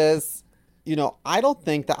see it is, I don't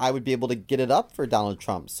think that I would be able to get it up for Donald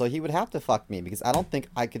Trump. So he would have to fuck me because I don't think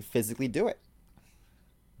I could physically do it.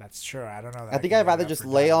 That's true. I don't know. That I think I'd rather just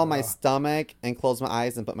lay on my stomach and close my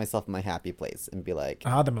eyes and put myself in my happy place and be like,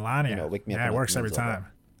 Oh, the Melania. wake me up Yeah, when it works it every comes over. time.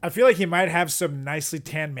 I feel like he might have some nicely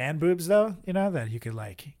tanned man boobs, though, that you could,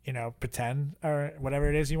 pretend or whatever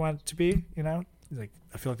it is you want it to be, Like,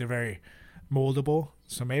 I feel like they're very moldable.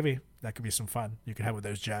 So maybe that could be some fun you could have with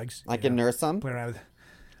those jugs. I can nurse them. Play around with.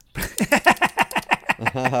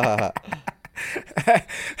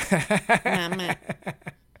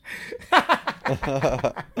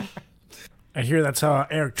 I hear that's how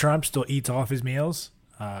Eric Trump still eats all of his meals.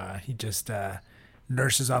 He just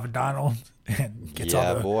nurses off of Donald and gets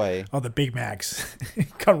all the Big Macs.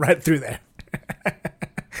 Come right through there.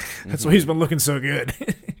 That's why he's been looking so good,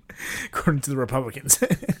 according to the Republicans.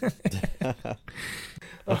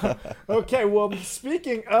 Okay, well,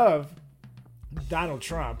 speaking of Donald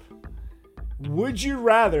Trump, would you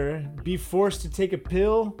rather be forced to take a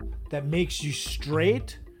pill that makes you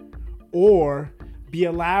straight or be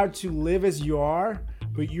allowed to live as you are,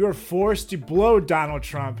 but you're forced to blow Donald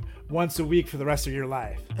Trump once a week for the rest of your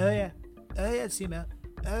life? Oh, yeah. Oh, yeah, Simo.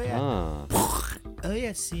 Oh, yeah. Oh,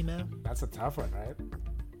 yeah, Simo. That's a tough one, right?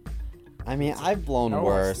 I mean, I've blown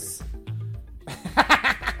worse.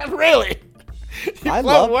 Really? I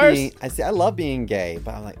love being gay,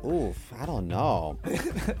 but I'm like, oof, I don't know.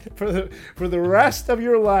 For the rest of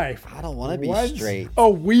your life, I don't want to be straight. A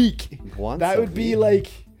week. That would be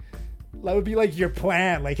like your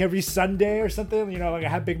plan. Like every Sunday or something. Like I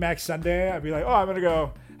have Big Mac Sunday. I'd be like, oh, I'm gonna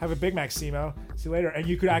go have a Big Mac, Simo. See you later. And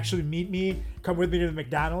you could actually meet me, come with me to the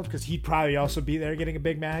McDonald's because he'd probably also be there getting a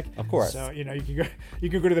Big Mac. Of course. So you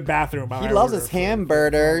can go to the bathroom. He loves his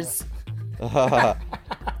hamburgers. You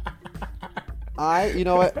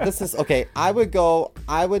know what? This is okay. I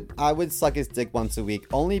would suck his dick once a week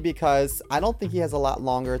only because I don't think he has a lot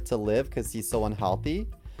longer to live because he's so unhealthy.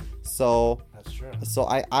 So that's true. So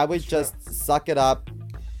I would just suck it up.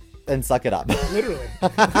 and suck it up. Literally.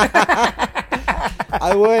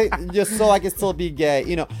 I would, just so I can still be gay,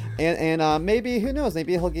 you know, and maybe, who knows,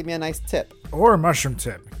 maybe he'll give me a nice tip. Or a mushroom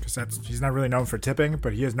tip, because he's not really known for tipping,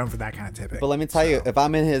 but he is known for that kind of tipping. But let me tell you, if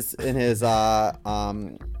I'm in his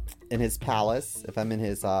palace, if I'm in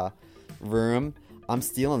his room, I'm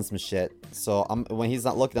stealing some shit. So when he's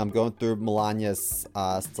not looking, I'm going through Melania's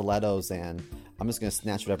stilettos, and I'm just gonna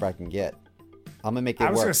snatch whatever I can get. I'm gonna make it work.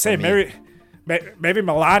 I was gonna say maybe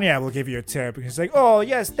Melania will give you a tip. He's like, oh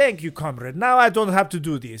yes, thank you, comrade. Now I don't have to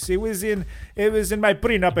do this. It was in my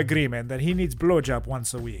prenup agreement that he needs blowjob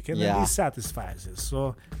once a week, and then he satisfies it.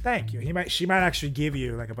 So thank you. She might actually give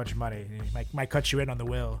you like a bunch of money. He might cut you in on the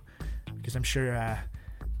will, because I'm sure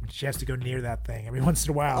she has to go near that thing every once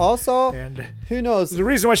in a while. Also, and who knows? There's a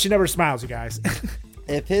reason why she never smiles, you guys.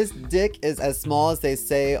 If his dick is as small as they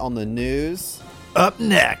say on the news. Up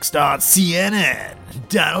next on CNN,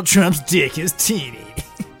 Donald Trump's dick is teeny.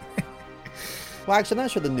 Well, actually, I'm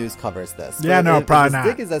not sure the news covers this. Yeah, no, if probably his not.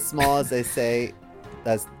 Dick is as small as they say,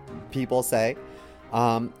 as people say.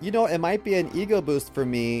 You know, it might be an ego boost for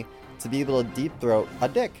me to be able to deep throat a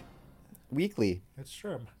dick weekly. That's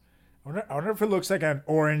true. I wonder if it looks like an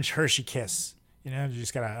orange Hershey Kiss. You know, you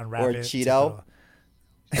just gotta unwrap Or it. a Cheeto.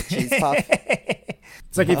 A cheese puff.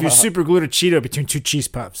 It's like if you super glued a Cheeto between two cheese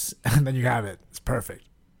puffs, and then you have it. It's perfect.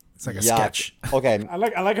 It's like a sketch. Okay. I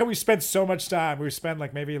like how we spent so much time. We spend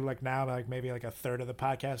maybe a third of the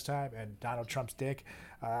podcast time and Donald Trump's dick.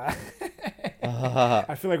 I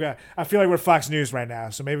feel like we're Fox News right now,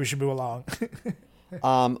 so maybe we should move along.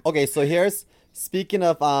 Okay, so speaking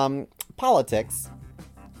of politics,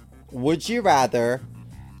 would you rather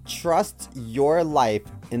trust your life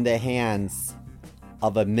in the hands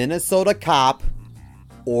of a Minnesota cop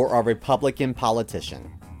or a Republican politician?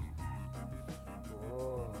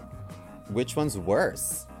 Which one's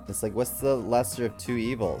worse? It's like, what's the lesser of two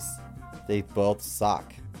evils? They both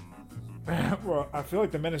suck. Well, I feel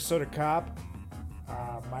like the Minnesota cop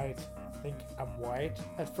might think I'm white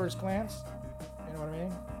at first glance. You know what I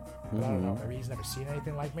mean? But I don't know. Maybe he's never seen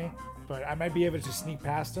anything like me. But I might be able to sneak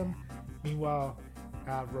past him. Meanwhile,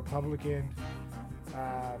 Republican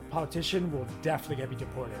politician will definitely get me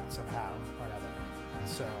deported somehow or another.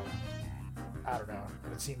 So, I don't know. I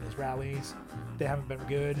haven't seen these rallies. They haven't been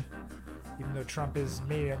good. Even though Trump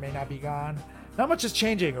may or may not be gone. Not much is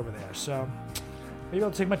changing over there. So, maybe I'll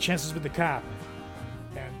take my chances with the cop.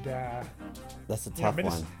 And, that's a tough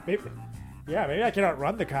one. Maybe I can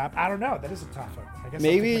outrun the cop. I don't know. That is a tough one. I guess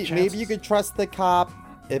Maybe you could trust the cop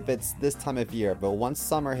if it's this time of year. But once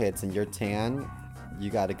summer hits and you're tan, you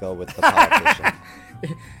got to go with the politician.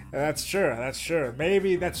 That's true.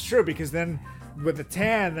 Maybe that's true, because then with the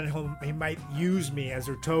tan, then he might use me as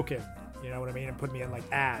a token. You know what I mean? And put me in like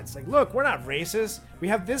ads. Like, look, we're not racist. We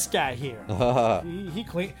have this guy here.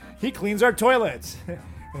 He cleans our toilets. And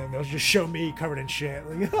then they'll just show me covered in shit.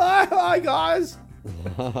 Like, hi guys.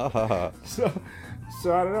 So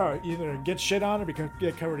I don't know. Either get shit on or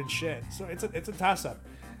get covered in shit. So it's a toss up.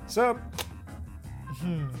 So,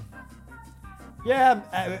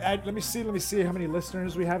 yeah. Let me see how many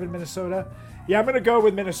listeners we have in Minnesota. Yeah, I'm gonna go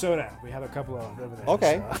with Minnesota. We have a couple of over there.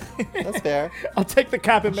 Okay, so. That's fair. I'll take the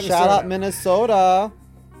cop in Minnesota. Shout out Minnesota.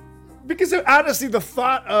 Because honestly, the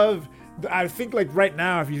thought of, I think like right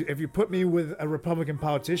now, if you put me with a Republican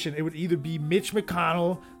politician, it would either be Mitch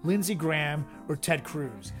McConnell, Lindsey Graham, or Ted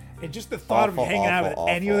Cruz. And just the thought of hanging out with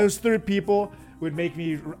any of those three people would make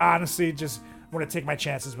me honestly just want to take my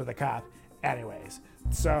chances with a cop. Anyways,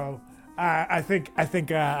 so I think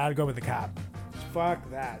I'd go with the cop.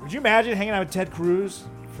 Fuck that. Would you imagine hanging out with Ted Cruz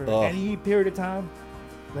for any period of time?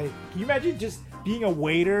 Like, can you imagine just being a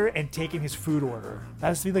waiter and taking his food order? That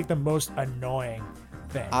has to be like the most annoying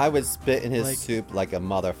thing. I would spit in his soup like a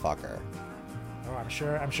motherfucker. Oh, I'm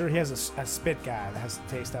sure he has a spit guy that has to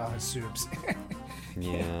taste all his soups.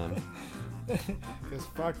 Yeah. Because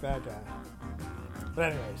fuck that guy.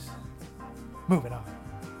 But anyways, moving on.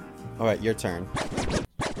 All right, your turn.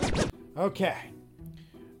 Okay.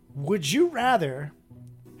 Would you rather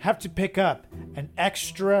have to pick up an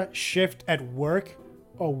extra shift at work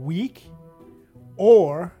a week,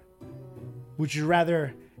 or would you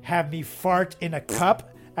rather have me fart in a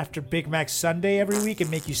cup after Big Mac Sunday every week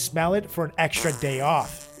and make you smell it for an extra day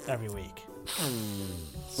off every week?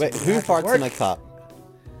 Wait, who farts in a cup?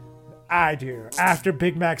 I do. After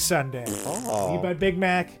Big Mac Sunday. Oh. Eat my Big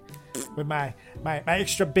Mac with my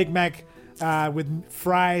extra Big Mac with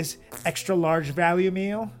fries, extra large value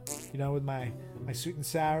meal. You know, with my my sweet and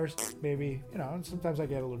sours, maybe, and sometimes I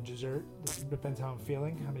get a little dessert. It depends how I'm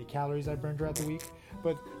feeling, how many calories I burned throughout the week.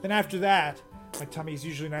 But then after that, my tummy is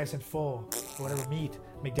usually nice and full. Or whatever meat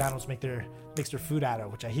McDonald's makes their food out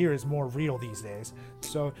of, which I hear is more real these days.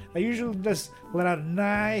 So I usually just let out a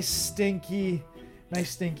nice stinky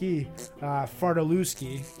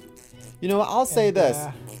fartalooski. I'll say this.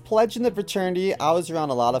 Pledging the fraternity, I was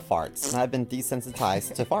around a lot of farts, and I've been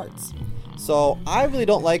desensitized to farts. So I really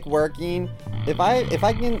don't like working. If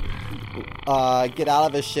I can get out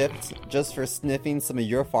of a shift just for sniffing some of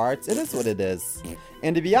your farts, it is what it is.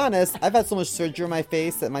 And to be honest, I've had so much surgery on my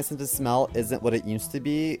face that my sense of smell isn't what it used to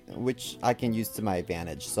be, which I can use to my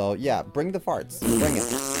advantage. So yeah, bring the farts. Bring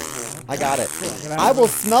it. I got it. I will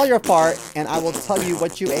smell your fart, and I will tell you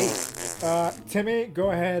what you ate. Timmy, go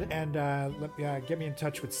ahead and get me in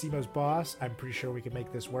touch with Simo's boss. I'm pretty sure we can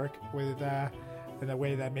make this work in a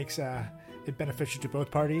way that makes it beneficial to both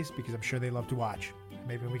parties, because I'm sure they love to watch.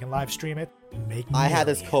 Maybe we can live stream it. I had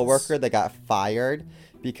this coworker that got fired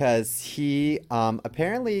because he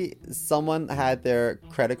apparently someone had their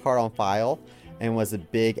credit card on file and was a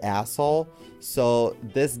big asshole. So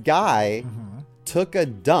this guy took a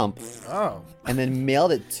dump and then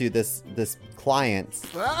mailed it to this client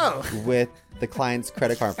with the client's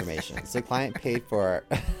credit card information. So the client paid for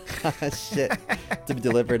shit to be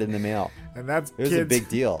delivered in the mail. And it was a big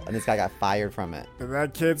deal, and this guy got fired from it. And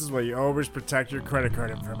that, kids, is why you always protect your credit card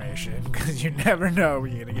information, because you never know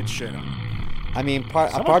when you're gonna get shit on. I mean,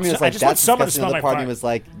 part of me was like, that's disgusting. Another part of me was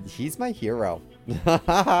like, he's my hero.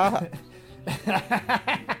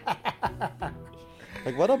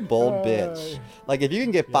 Like, what a bold bitch. Like, if you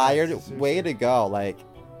can get fired, way to go. Like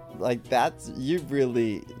that's, you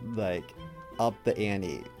really up the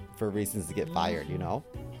ante for reasons to get fired,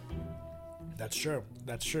 That's true.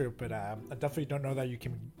 But I definitely don't know that you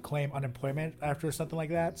can claim unemployment after something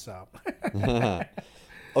like that. So.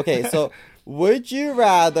 Okay, so would you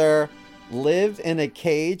rather live in a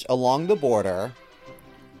cage along the border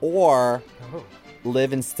or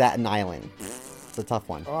live in Staten Island? It's a tough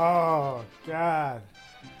one. Oh, God.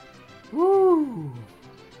 Woo.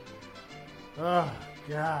 Oh,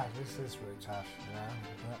 God. This is really tough. I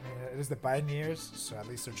mean, it is the Biden years, so at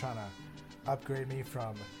least they're trying to upgrade me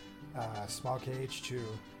from a small cage to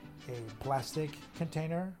a plastic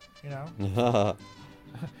container,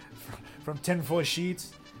 from tinfoil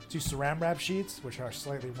sheets to saran wrap sheets, which are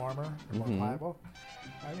slightly warmer and more pliable.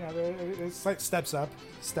 It's like step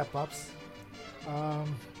ups. But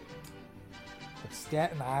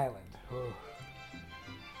Staten Island. Oh.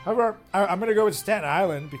 However, I'm going to go with Staten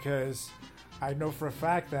Island because I know for a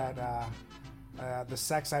fact that the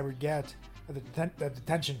sex I would get at the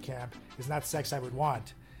detention camp is not sex I would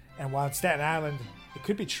want. And while in Staten Island, it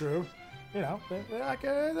could be true,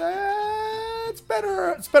 it's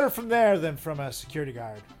better from there than from a security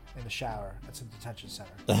guard in the shower. That's a detention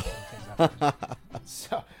center.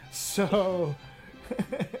 So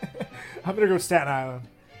I'm gonna go Staten Island.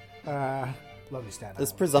 Lovely Staten Island.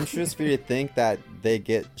 It's presumptuous for you to think that they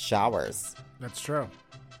get showers. That's true.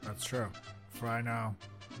 For I know,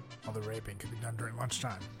 all the raping could be done during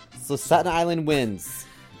lunchtime. So Staten Island wins.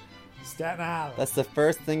 Staten Island. That's the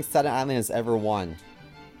first thing Staten Island has ever won.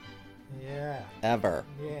 Yeah. Ever.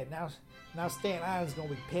 Yeah, now Staten Island's gonna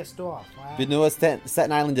be pissed off. Wow. You know what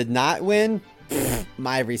Staten Island did not win?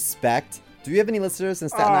 My respect. Do you have any listeners in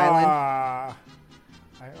Staten Island?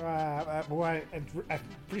 I'm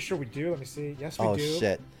pretty sure we do. Let me see. Yes, we do. Oh,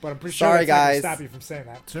 shit. But I'm pretty sure Sorry, guys. Stop you from saying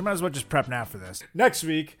that. So we might as well just prep now for this. Next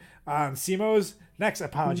week on Simo's next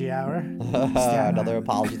apology hour. Another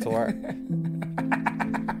apology tour.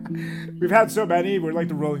 We've had so many. We're like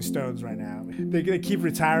the Rolling Stones right now. They keep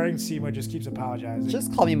retiring. Simo just keeps apologizing.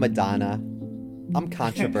 Just call me Madonna. I'm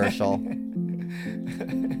controversial.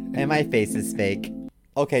 And my face is fake.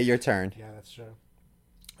 Okay, your turn. Yeah, that's true.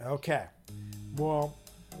 Okay. Well,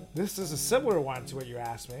 this is a similar one to what you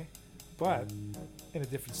asked me, but in a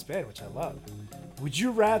different spin, which I love. Would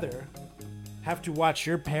you rather have to watch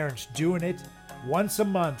your parents doing it once a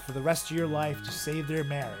month for the rest of your life to save their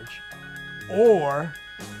marriage, or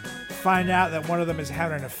find out that one of them is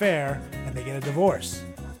having an affair and they get a divorce,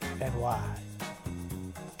 and why?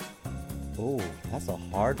 Oh, that's a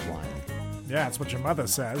hard one. Yeah, that's what your mother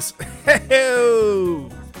says. Hey-ho!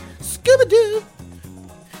 Scooby-Doo!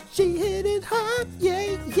 She hit it hard,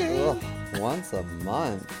 yeah, yeah. Ugh, once a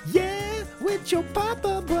month. Yeah, with your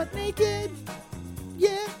papa butt naked.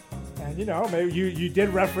 Yeah. And maybe you did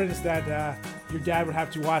reference that your dad would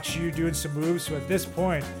have to watch you doing some moves. So at this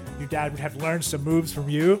point, your dad would have learned some moves from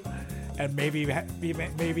you, and maybe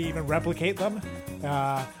even replicate them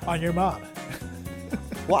on your mom.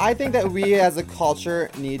 Well, I think that we as a culture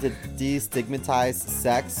need to destigmatize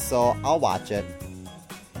sex, so I'll watch it.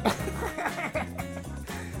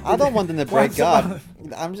 I don't want them to break up.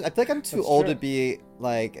 I feel like I'm too old to be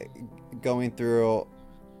like going through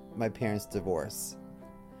my parents' divorce.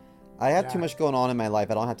 I have too much going on in my life.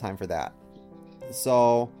 I don't have time for that.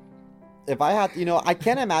 So if I have, I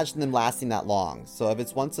can't imagine them lasting that long. So if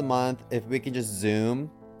it's once a month, if we can just Zoom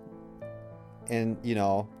and,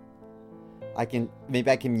 I can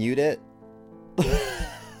mute it.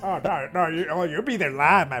 Oh, no, you'll be there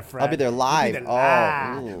live, my friend. I'll be there live.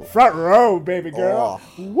 Ooh. Front row, baby girl.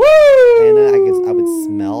 Oh. Woo! And then I would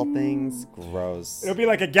smell things. Gross. It'll be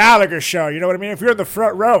like a Gallagher show, you know what I mean? If you're in the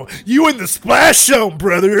front row, you in the splash zone,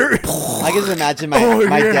 brother. I can just imagine my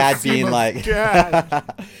dad being like...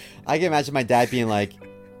 I can imagine my dad being like,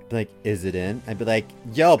 is it in? I'd be like,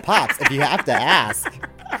 yo, Pops, if you have to ask.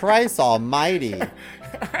 Christ almighty.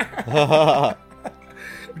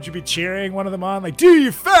 Would you be cheering one of them on? Like, do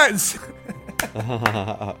your fence!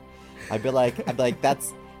 I'd be like,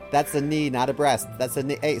 that's a knee, not a breast. That's a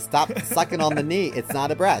knee. Hey, stop sucking on the knee. It's not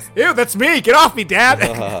a breast. Ew, that's me. Get off me,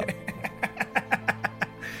 Dad.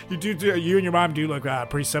 You and your mom do look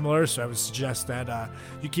pretty similar, so I would suggest that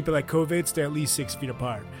you keep it like COVID, stay at least 6 feet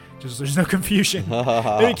apart. Just so there's no confusion.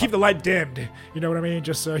 Maybe keep the light dimmed. You know what I mean?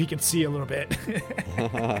 Just so he can see a little bit.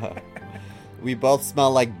 We both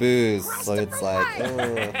smell like booze, so it's like,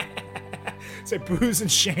 ugh. Say booze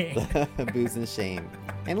and shame. Booze and shame.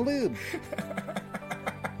 And lube.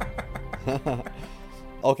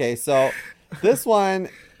 Okay, so this one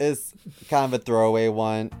is kind of a throwaway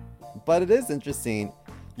one, but it is interesting.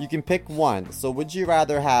 You can pick one. So would you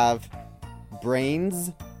rather have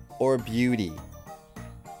brains or beauty?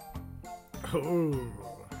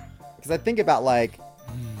 Because I think about like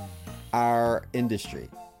our industry.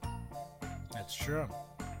 That's true.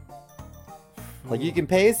 Like you can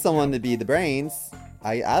pay someone to be the brains.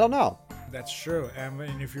 I don't know. That's true.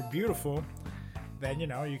 And if you're beautiful, then you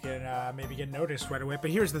can maybe get noticed right away.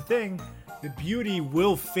 But here's the thing: the beauty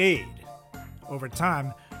will fade over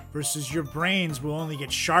time, versus your brains will only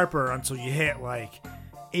get sharper until you hit like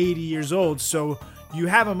 80 years old. So you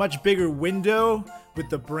have a much bigger window with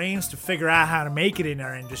the brains to figure out how to make it in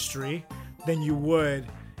our industry than you would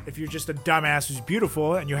if you're just a dumbass who's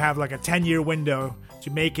beautiful and you have like a 10-year window to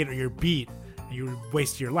make it or you're beat and you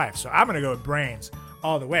waste your life. So I'm going to go with brains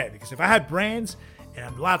all the way, because if I had brains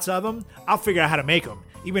and lots of them, I'll figure out how to make them.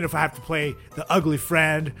 Even if I have to play the ugly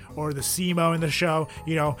friend or the Simo in the show,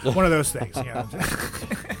 one of those things.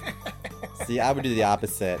 See, I would do the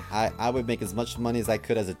opposite. I would make as much money as I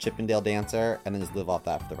could as a Chippendale dancer and then just live off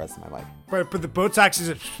that for the rest of my life. But the Botox is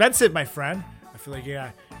expensive, my friend. I feel like you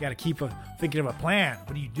got to keep thinking of a plan.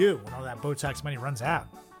 What do you do when all that Botox money runs out?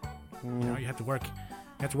 You have to work.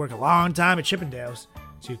 You have to work a long time at Chippendales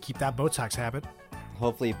to keep that Botox habit.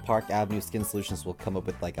 Hopefully, Park Avenue Skin Solutions will come up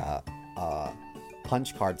with like a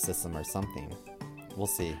punch card system or something. We'll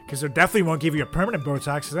see. Because they definitely won't give you a permanent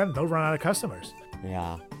Botox, because then they'll run out of customers.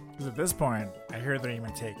 Yeah. Because at this point, I hear they don't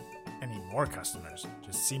even take any more customers.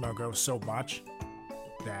 Just Simo grows so much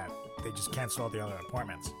that they just cancel all the other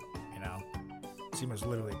appointments. Simo's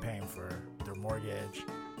literally paying for their mortgage,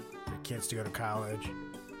 their kids to go to college,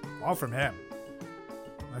 all from him.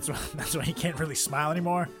 That's why he can't really smile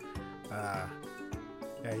anymore.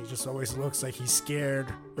 He just always looks like he's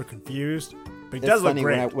scared or confused. But he does look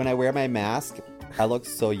great. When I wear my mask, I look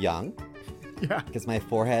so young. Yeah. Because my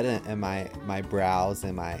forehead and my brows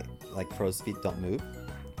and my crow's feet don't move.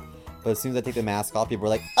 But as soon as I take the mask off, people are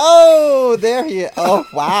like, "Oh, there he is! Oh,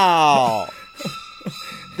 wow!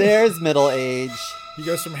 There's middle age." He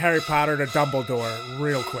goes from Harry Potter to Dumbledore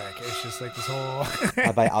real quick. It's just like this whole.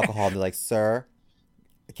 I buy alcohol and they're like, "Sir,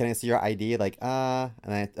 can I see your ID?" Like, and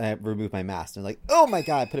I remove my mask. And they're like, "Oh my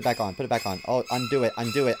god, put it back on, put it back on. Oh, undo it,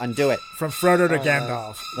 undo it, undo it." From Frodo to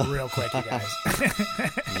Gandalf, real quick, you guys.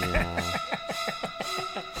 Yeah.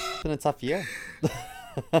 It's been a tough year.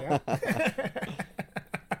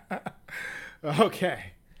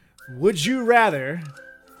 Okay. Would you rather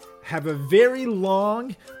have a very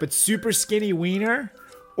long but super skinny wiener,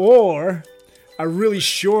 or a really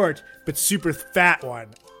short but super fat one,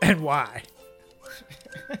 and why?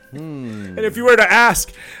 And if you were to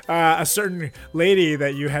ask a certain lady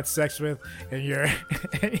that you had sex with in your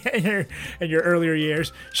in your earlier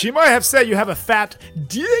years, she might have said you have a fat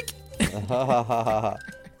dick.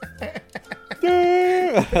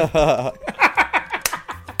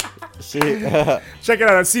 Check it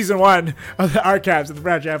out on season 1 of the archives of the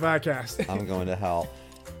Frat Chat Podcast. I'm going to hell.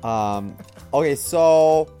 Okay,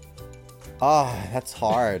 so that's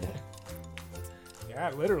hard.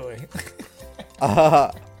 Yeah, literally.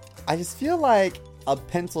 I just feel like a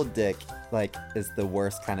pencil dick, like, is the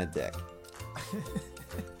worst kind of dick.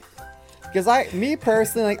 Because me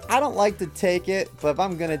personally, like, I don't like to take it, but if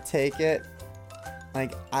I'm gonna take it,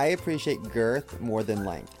 like, I appreciate girth more than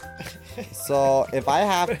length. So if I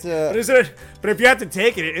have to, But if you have to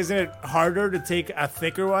take it, isn't it harder to take a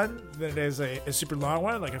thicker one than it is a super long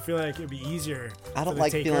one? Like, I feel like it'd be easier. I don't for the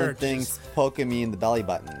like taker feeling to things just- poking me in the belly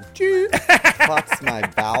button. Fucks my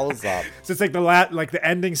bowels up. So it's like the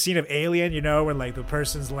ending scene of Alien, you know, when like the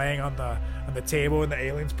person's laying on the table and the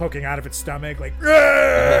alien's poking out of its stomach, like.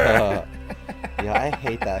 Yeah, I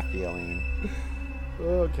hate that feeling.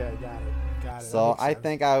 Okay, got it. So I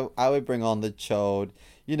think I would bring on the chode.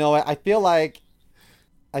 You know, I feel like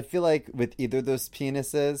with either of those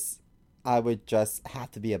penises, I would just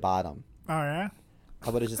have to be a bottom. Oh yeah.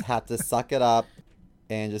 I would just have to suck it up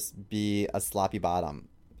and just be a sloppy bottom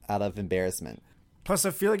out of embarrassment. Plus,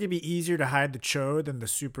 I feel like it'd be easier to hide the chode than the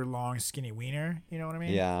super long, skinny wiener. You know what I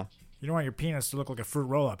mean? Yeah. You don't want your penis to look like a fruit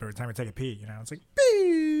roll-up every time you take a pee. You know, it's like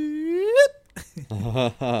beep.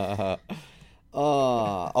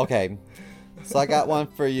 Okay. So I got one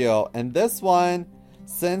for you. And this one,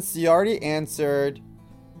 since you already answered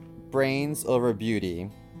brains over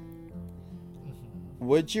beauty,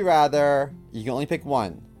 would you rather, you can only pick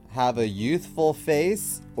one, have a youthful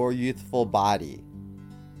face or youthful body?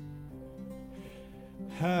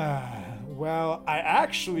 Well, I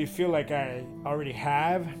actually feel like I already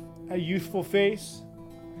have a youthful face,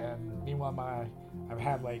 and meanwhile, I've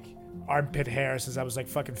had like armpit hair since I was like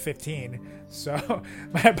fucking 15, so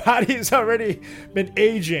my body's already been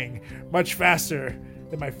aging much faster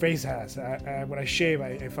than my face has. When I shave,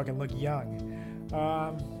 I fucking look young.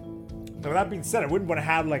 But with that being said, I wouldn't want to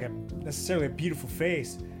have like necessarily a beautiful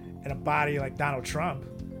face and a body like Donald Trump.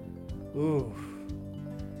 Ooh.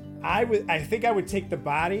 I think I would take the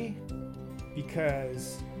body,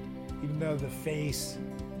 because even though the face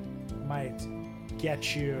might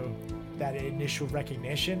get you that initial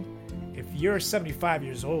recognition, if you're 75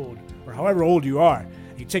 years old or however old you are,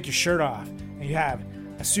 and you take your shirt off and you have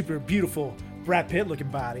a super beautiful Brad Pitt looking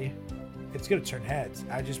body, it's gonna turn heads.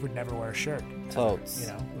 I just would never wear a shirt. Totes. You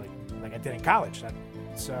know, like I did in college.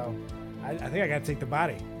 So I think I gotta take the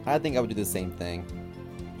body. I think I would do the same thing.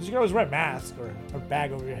 Because you can always wear a mask or a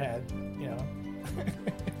bag over your head, you know.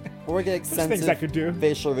 Or get There's things I could do. extensive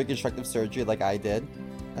facial reconstructive surgery like I did.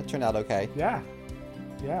 That turned out okay. Yeah.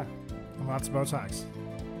 Lots of Botox.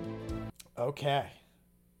 Okay.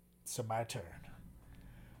 So my turn.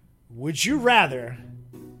 Would you rather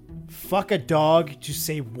fuck a dog to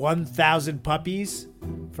save 1,000 puppies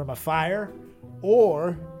from a fire,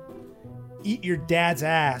 or eat your dad's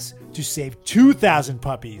ass to save 2,000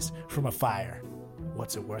 puppies from a fire?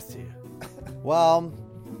 What's it worth to you? Well,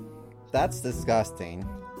 that's disgusting.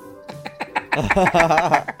 You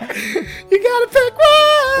gotta pick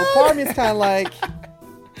one! Well, part of me is kind of like,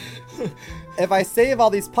 if I save all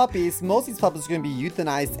these puppies, most of these puppies are gonna be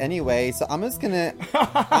euthanized anyway. So I'm just gonna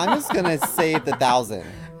save the 1,000.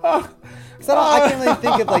 So I can't really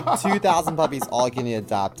think of like 2,000 puppies all getting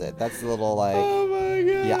adopted. That's a little like, Oh my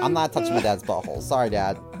god. yeah, I'm not touching my dad's butthole. Sorry,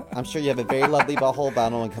 Dad. I'm sure you have a very lovely butthole, but I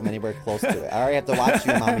don't want to come anywhere close to it. I already have to watch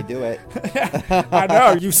you and mommy do it. I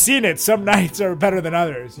know, you've seen it. Some nights are better than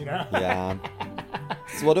others, you know? Yeah.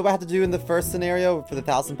 So what do I have to do in the first scenario for the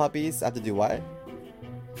 1,000 puppies? I have to do what?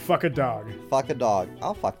 Fuck a dog. Fuck a dog.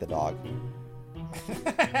 I'll fuck the dog.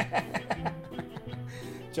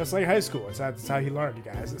 Just like high school. That's how he learned, you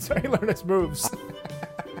guys. That's how he learned his moves.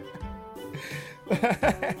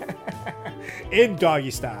 In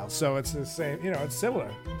doggy style. So it's the same, you know, it's similar.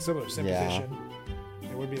 Same position.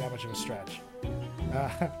 It wouldn't be that much of a stretch.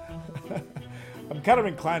 I'm kind of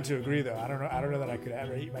inclined to agree, though. I don't know that I could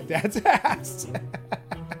ever eat my dad's ass.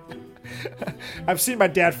 I've seen my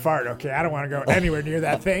dad fart, okay? I don't want to go anywhere near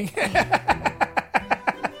that thing.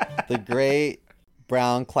 The great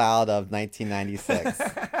brown cloud of 1996.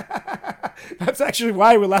 That's actually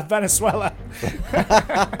why we left Venezuela.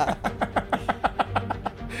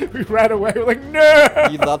 We ran away. We're like, no!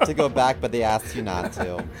 You'd love to go back, but they asked you not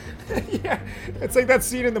to. Yeah, it's like that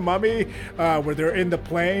scene in The Mummy where they're in the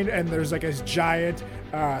plane and there's like this giant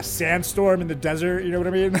sandstorm in the desert. You know what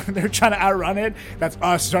I mean? They're trying to outrun it. That's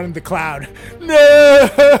us running the cloud. No!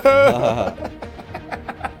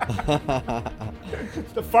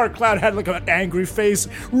 The fart cloud had like an angry face.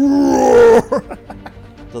 Roar!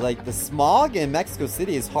 So like the smog in Mexico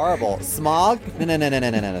City is horrible. Smog?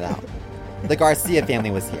 No. The Garcia family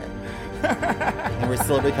was here. And we're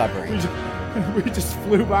still recovering. We just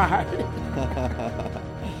flew by.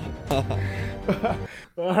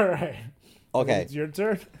 All right. Okay. It's your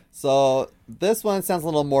turn. So this one sounds a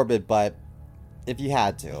little morbid, but if you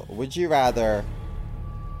had to, would you rather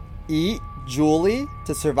Eat Julie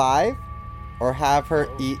to survive, or have her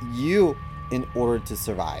eat you in order to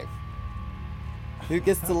survive? Who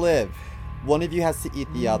gets to live? One of you has to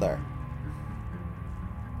eat the other.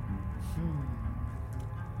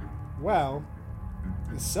 Well,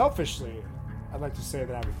 selfishly, I'd like to say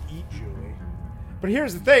that I would eat Julie. But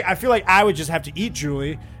here's the thing. I feel like I would just have to eat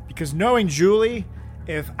Julie because knowing Julie,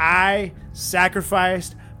 if I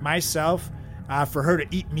sacrificed myself for her to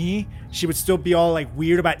eat me, she would still be all like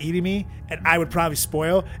weird about eating me, and I would probably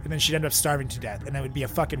spoil, and then she'd end up starving to death, and that would be a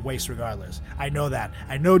fucking waste regardless. I know that.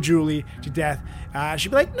 I know Julie to death. She'd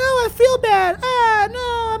be like, no, I feel bad.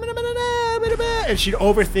 No, I'm gonna, and she'd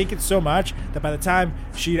overthink it so much that by the time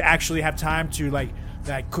she'd actually have time to like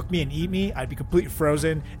cook me and eat me, I'd be completely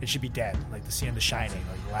frozen, and she'd be dead, like the scene in The Shining,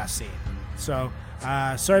 like the last scene. So,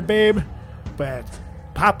 sorry, babe, but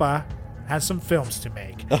Papa has some films to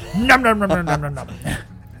make. Nom nom nom nom nom nom nom.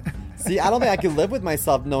 See, I don't think I could live with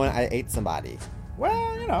myself knowing I ate somebody.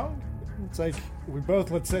 Well, you know, it's like we both,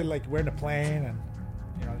 let's say, like we're in a plane and,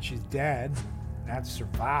 you know, she's dead and I have to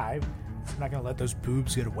survive. I'm not going to let those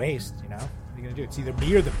boobs go to waste, you know? What are you going to do? It's either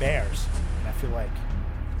me or the bears. And I feel like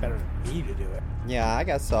it's better than me to do it. Yeah, I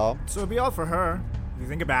guess so. So it'd be all for her. If you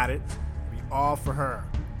think about it, it'd be all for her.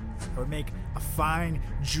 I would make a fine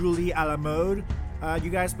Julie a la mode, you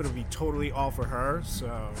guys, but it would be totally all for her. So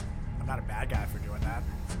I'm not a bad guy for doing that.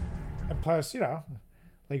 And plus, you know,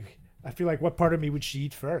 like, I feel like what part of me would she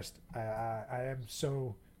eat first? I am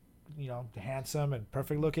so, you know, handsome and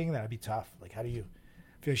perfect looking that would be tough. Like, how do you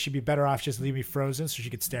I feel like she'd be better off just leaving me frozen so she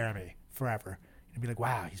could stare at me forever and be like,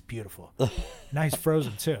 wow, he's beautiful. Now he's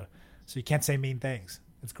frozen too. So you can't say mean things.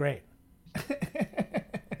 It's great.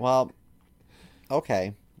 Well,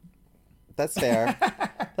 okay. That's fair.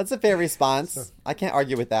 That's a fair response. I can't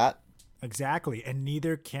argue with that. Exactly. And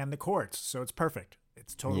neither can the courts. So it's perfect.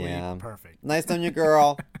 It's totally perfect. Nice knowing you,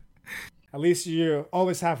 girl. At least you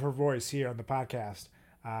always have her voice here on the podcast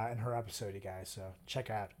in her episode, you guys. So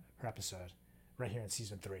check out her episode right here in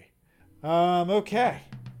season 3. Okay.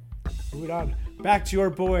 Moving on. Back to your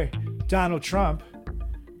boy, Donald Trump.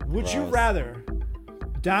 Would you rather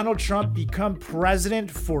Donald Trump become president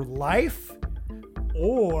for life,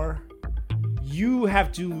 or you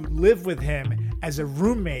have to live with him as a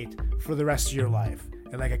roommate for the rest of your life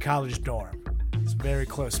in like a college dorm? It's very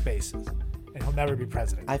close spaces, and he'll never be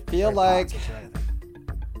president. I feel like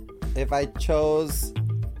if I chose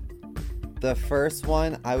the first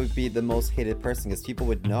one, I would be the most hated person because people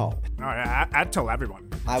would know. Oh, yeah, I'd tell everyone.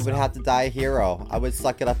 I would have to die a hero. I would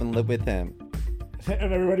suck it up and live with him.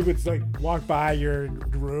 And everybody would like walk by your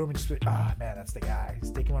room and just be like, oh man, that's the guy.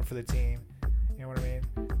 He's taking one for the team. You know what I mean?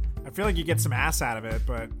 I feel like you get some ass out of it,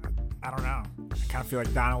 but I don't know. I kind of feel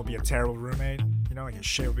like Donald would be a terrible roommate. You know, like his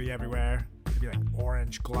shit would be everywhere. It'd be like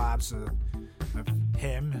orange globs of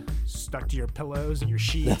him stuck to your pillows and your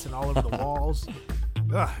sheets and all over the walls.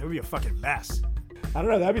 Ugh, it would be a fucking mess. I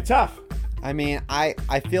don't know. That'd be tough. I mean, I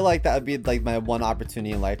feel like that would be like my one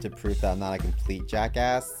opportunity in life to prove that I'm not a complete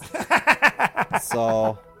jackass.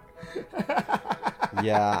 So,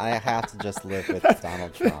 yeah, I have to just live with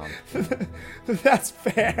Donald Trump. That's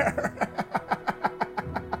fair.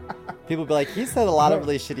 People be like, he said a lot of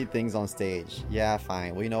really shitty things on stage. Yeah,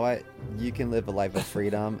 fine. Well, you know what? You can live a life of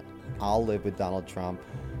freedom. I'll live with Donald Trump,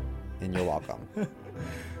 and you're welcome.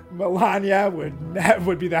 Melania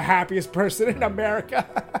would be the happiest person in America.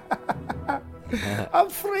 I'm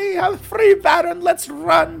free, Baron. Let's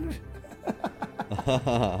run.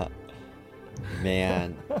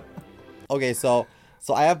 Man. Okay, so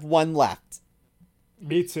I have one left.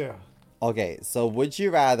 Me too. Okay, so would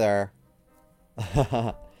you rather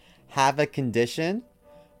have a condition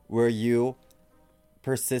where you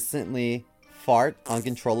persistently fart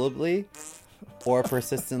uncontrollably or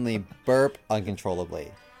persistently burp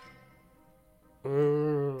uncontrollably?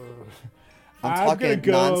 I'm talking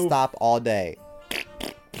nonstop all day.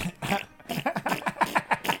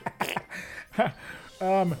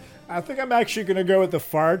 I think I'm actually going to go with the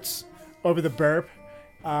farts over the burp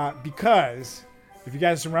because if you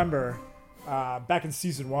guys remember, back in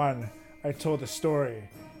season 1, I told a story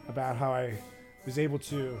about how I was able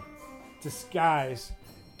to disguise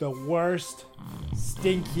the worst,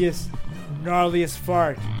 stinkiest, gnarliest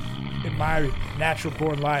fart in my natural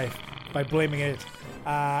born life by blaming it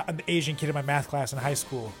on the Asian kid in my math class in high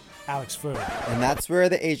school, Alex Fu. And that's where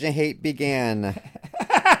the Asian hate began,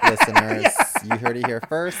 listeners. Yeah. You heard it here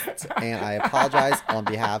first, and I apologize on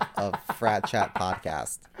behalf of Frat Chat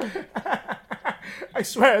Podcast. I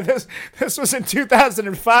swear, this was in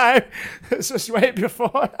 2005. This was way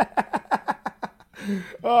before.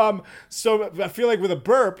 So I feel like with a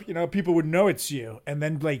burp, people would know it's you. And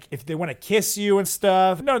then like if they want to kiss you and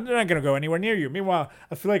stuff, no, they're not going to go anywhere near you. Meanwhile,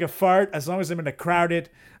 I feel like a fart, as long as I'm in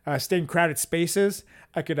stay in crowded spaces,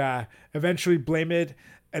 I could eventually blame it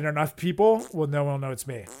and enough people, well, no one will know it's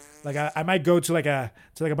me. Like I might go to a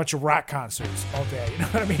bunch of rock concerts all day. You know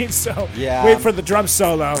what I mean? So Yeah. wait for the drum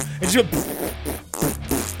solo and just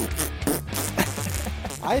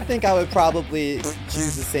I think I would probably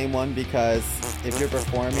choose the same one because if you're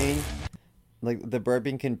performing, like the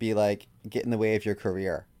burping can be like get in the way of your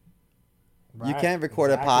career. You Right, can't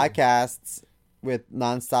record a podcast with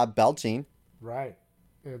nonstop belching. Right.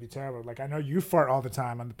 It would be terrible. Like I know you fart all the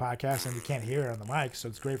time on the podcast and you can't hear it on the mic, so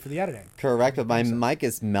it's great for the editing. Correct, but my mic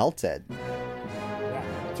is melted. Yeah.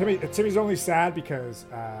 Timmy's only sad because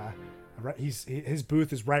his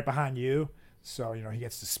booth is right behind you, so he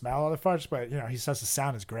gets to smell all the farts. But he says the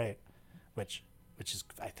sound is great, which is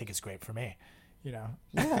I think is great for me. Yeah.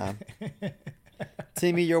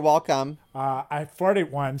 Timmy, you're welcome. I farted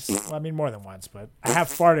once. Well, I mean more than once, but I have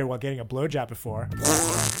farted while getting a blowjob before.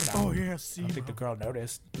 Oh yes. I don't think the girl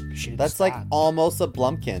noticed. She didn't That's stop. like almost a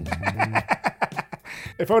Blumpkin.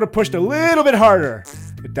 If I would have pushed a little bit harder,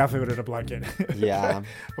 it definitely would have been a Blumpkin. Yeah.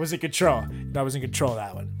 I was in control. I was in control of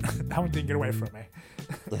that one. That one didn't get away from me.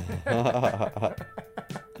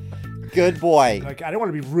 Good boy. Like, I didn't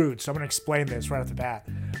want to be rude, so I'm going to explain this right off the bat.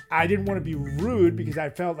 I didn't want to be rude because I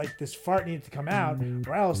felt like this fart needed to come out,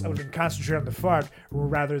 or else I would have been concentrating on the fart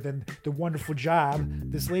rather than the wonderful job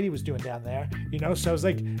this lady was doing down there. So I was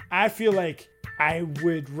like, I feel like I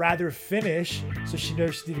would rather finish so she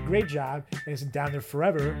knows she did a great job and isn't down there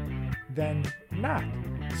forever than not.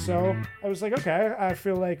 So I was like, okay, I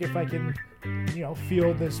feel like if I can,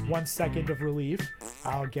 feel this 1 second of relief,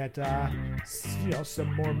 I'll get,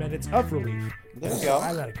 some more minutes of relief. There you go.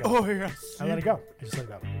 I let it go. Oh, yes. I let it go. I just let it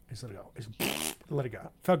go. Let it go.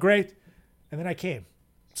 Felt great. And then I came.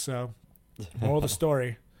 So, moral of the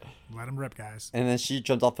story, let him rip, guys. And then she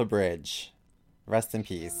jumped off a bridge. Rest in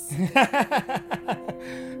peace. And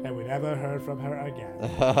we never heard from her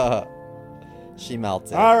again. She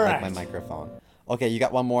melted. All like right. my microphone. Okay, you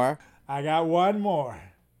got one more? I got one more.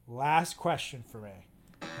 Last question for me.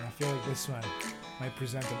 And I feel like this one might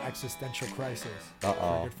present an existential crisis. Uh-oh. For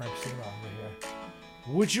our good friend Simo over here.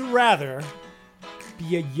 Would you rather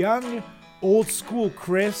be a young, old school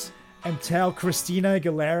Chris and tell Christina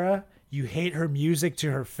Aguilera you hate her music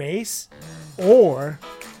to her face? Or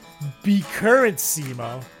be current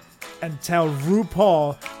Simo and tell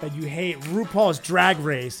RuPaul that you hate RuPaul's Drag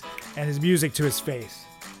Race and his music to his face?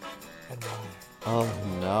 And why? Oh,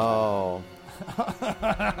 no.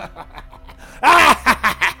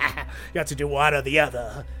 You have to do one or the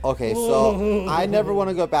other. Okay, so I never want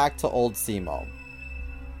to go back to old Simo.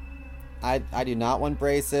 I do not want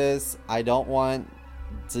braces. I don't want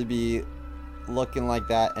to be looking like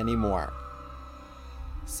that anymore.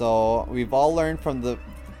 So we've all learned from the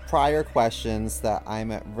prior questions that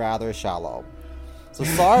I'm rather shallow. So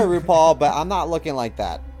sorry, RuPaul, but I'm not looking like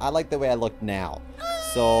that. I like the way I look now.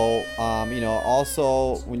 So,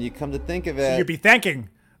 also when you come to think of it, You'd be thanking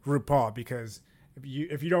RuPaul because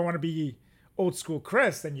if you don't want to be old school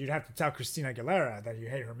Chris, then you'd have to tell Christina Aguilera that you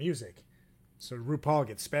hate her music. So RuPaul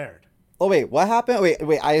gets spared. oh wait, what happened?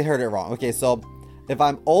 Wait, I heard it wrong. Okay, so if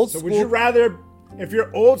I'm old So school, would you rather, if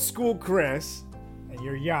you're old school Chris and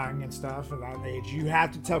you're young and stuff at that age, you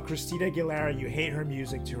have to tell Christina Aguilera you hate her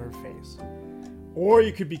music to her face? Or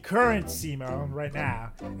you could be current Simo right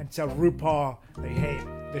now and tell RuPaul they hate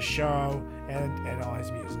the show and all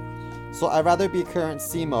his music. so I'd rather be current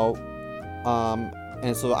Simo,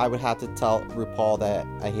 and so I would have to tell RuPaul that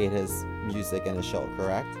I hate his music and his show,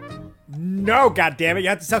 correct? No, goddammit, you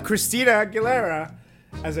have to tell Christina Aguilera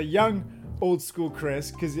as a young old school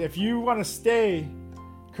Chris, because if you want to stay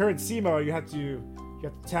current Simo, you have to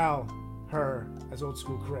tell her as old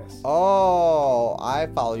school Chris. Oh, I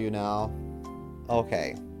follow you now.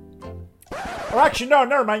 Okay. Oh, actually, no,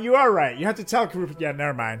 never mind. You are right. You have to tell. Yeah,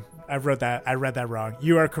 never mind. I read that wrong.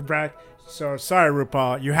 You are correct. So sorry,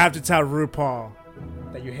 RuPaul. You have to tell RuPaul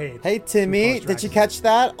that you hate. Hey Timmy, RuPaul's did you Drag catch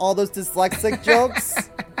that? All those dyslexic jokes?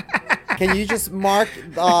 Can you just mark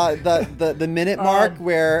the minute mark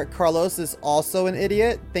where Carlos is also an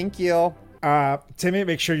idiot? Thank you. Timmy,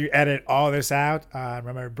 make sure you edit all this out.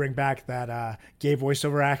 Remember, bring back that gay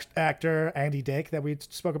voiceover actor, Andy Dick, that we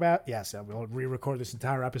spoke about. Yes, we'll re-record this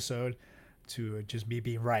entire episode to just me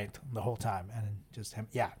being right the whole time. And just him.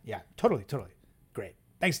 Yeah, totally. Great.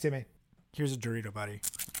 Thanks, Timmy. Here's a Dorito, buddy.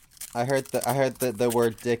 I heard the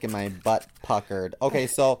word dick and my butt puckered. Okay,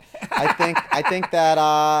 so I think that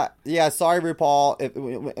sorry RuPaul.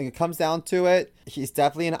 When it comes down to it, he's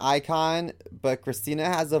definitely an icon, but Christina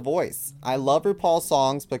has a voice. I love RuPaul's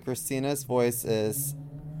songs, but Christina's voice is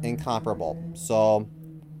incomparable. So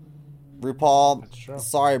RuPaul,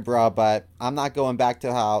 sorry bro, but I'm not going back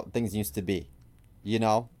to how things used to be. You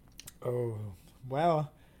know? Oh,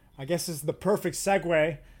 well, I guess this is the perfect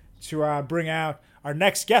segue to bring out our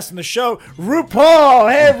next guest on the show,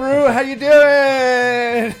 RuPaul. Hey, Ru, how you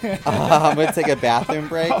doing? I'm going to take a bathroom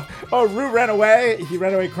break. Ru ran away. He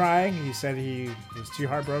ran away crying. He said he was too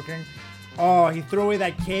heartbroken. Oh, he threw away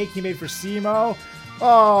that cake he made for Simo.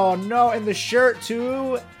 Oh, no, and the shirt,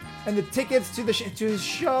 too, and the tickets to his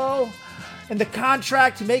show, and the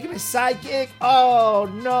contract to make him his sidekick. Oh,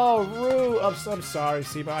 no, Ru. I'm sorry,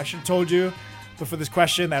 Simo. I should have told you before this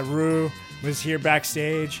question that Ru was here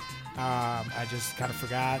backstage. I just kind of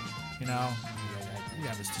forgot, you know.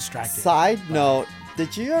 I was distracted. Side note,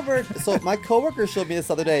 did you ever... So my coworker showed me this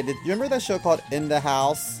other day. Did you remember that show called In the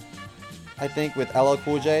House? I think with LL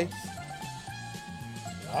Cool J?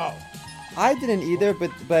 Oh. I didn't either, but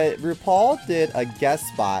RuPaul did a guest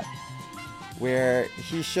spot where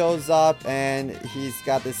he shows up and he's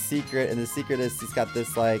got this secret, and the secret is he's got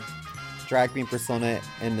this like drag queen persona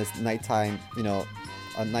in this nighttime, you know,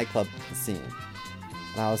 a nightclub scene.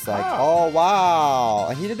 And I was like, oh wow.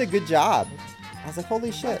 And he did a good job. I was like,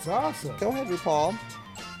 holy shit. That's awesome. Go ahead, RuPaul.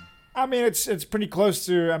 I mean, it's pretty close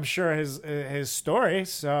to, I'm sure, his story.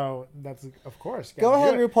 So that's, of course. Go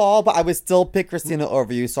ahead, RuPaul, but I would still pick Christina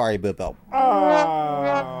over you. Sorry, Boo-Boo. Oh,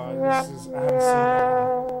 I haven't seen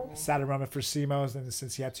a sad moment for Simo's, and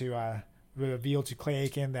since he had to reveal to Clay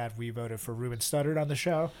Aiken that we voted for Ruben Studdard on the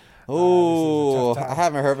show. Oh, I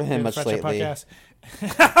haven't heard of him much lately.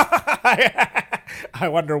 I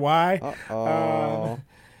wonder why. Uh-oh.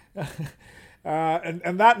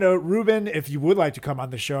 And that note, Ruben, if you would like to come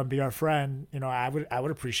on the show and be our friend, you know, I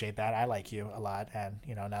would appreciate that. I like you a lot, and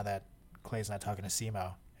you know, now that Clay's not talking to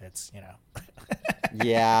Simo, it's, you know.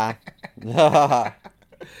 Yeah.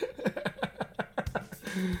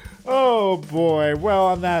 Oh boy. Well,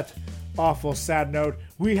 on that awful sad note,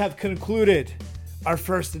 we have concluded our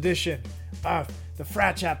first edition of the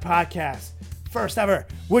Frat Chat Podcast. First ever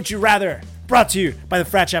Would You Rather, brought to you by the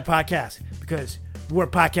Frat Chat Podcast, because we're a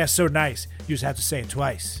podcast so nice, you just have to say it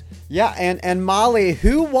twice. Yeah, and Molly,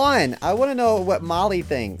 who won? I want to know what Molly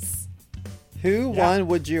thinks. Who won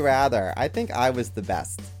Would You Rather? I think I was the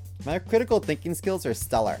best. My critical thinking skills are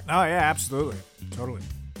stellar. Oh, yeah, absolutely. Totally.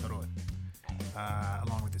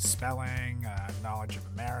 Along with the spelling, knowledge of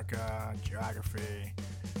America, geography,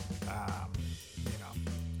 you know,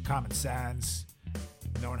 common sense,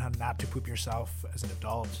 knowing how not to poop yourself as an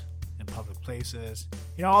adult in public places.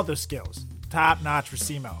 You know, all those skills. Top notch for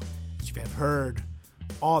Simo, as you have heard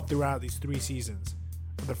all throughout these 3 seasons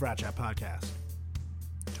of the Frat Chat Podcast.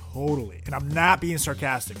 Totally. And I'm not being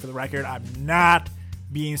sarcastic. For the record, I'm not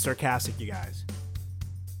being sarcastic, you guys.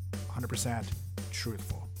 100%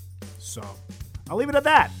 truthful. So I'll leave it at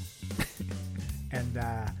that. And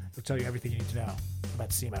I'll tell you everything you need to know about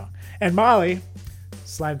Simo. And Molly,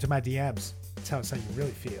 slide into my DMs. Tell us how you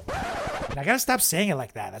really feel. And I gotta stop saying it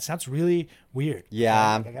like that. That sounds really weird.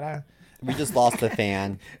 Yeah. We just lost a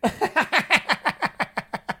fan.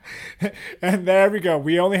 And there we go.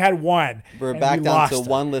 We only had one. We're back down to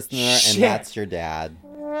one listener, and that's your dad.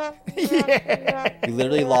 Yeah. We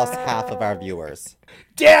literally lost half of our viewers.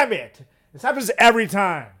 Damn it! This happens every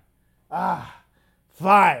time.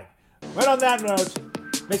 Fine. But on that note,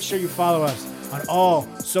 make sure you follow us on all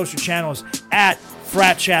social channels at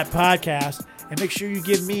Frat Chat Podcast. And make sure you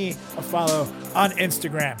give me a follow on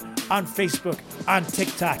Instagram, on Facebook, on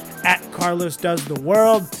TikTok at Carlos Does the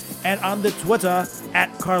World, and on the Twitter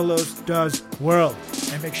at Carlos Does World.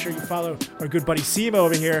 And make sure you follow our good buddy Simo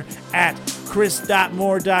over here at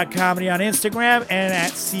chris.moore.comedy on Instagram and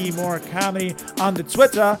at cmorecomedy on the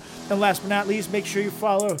Twitter. And last but not least, make sure you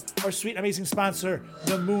follow our sweet, amazing sponsor,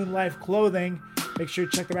 The Moon Life Clothing. Make sure you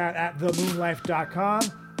check them out at themoonlife.com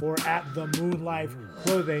or at The Moon Life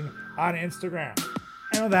Clothing on Instagram.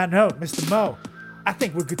 And on that note, Mr. Mo, I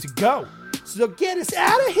think we're good to go. So get us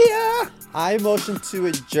out of here. I motion to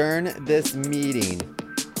adjourn this meeting.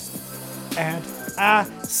 And a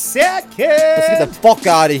second. Let's get the fuck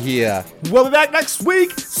out of here. We'll be back next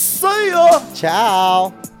week. See ya.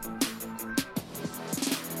 Ciao.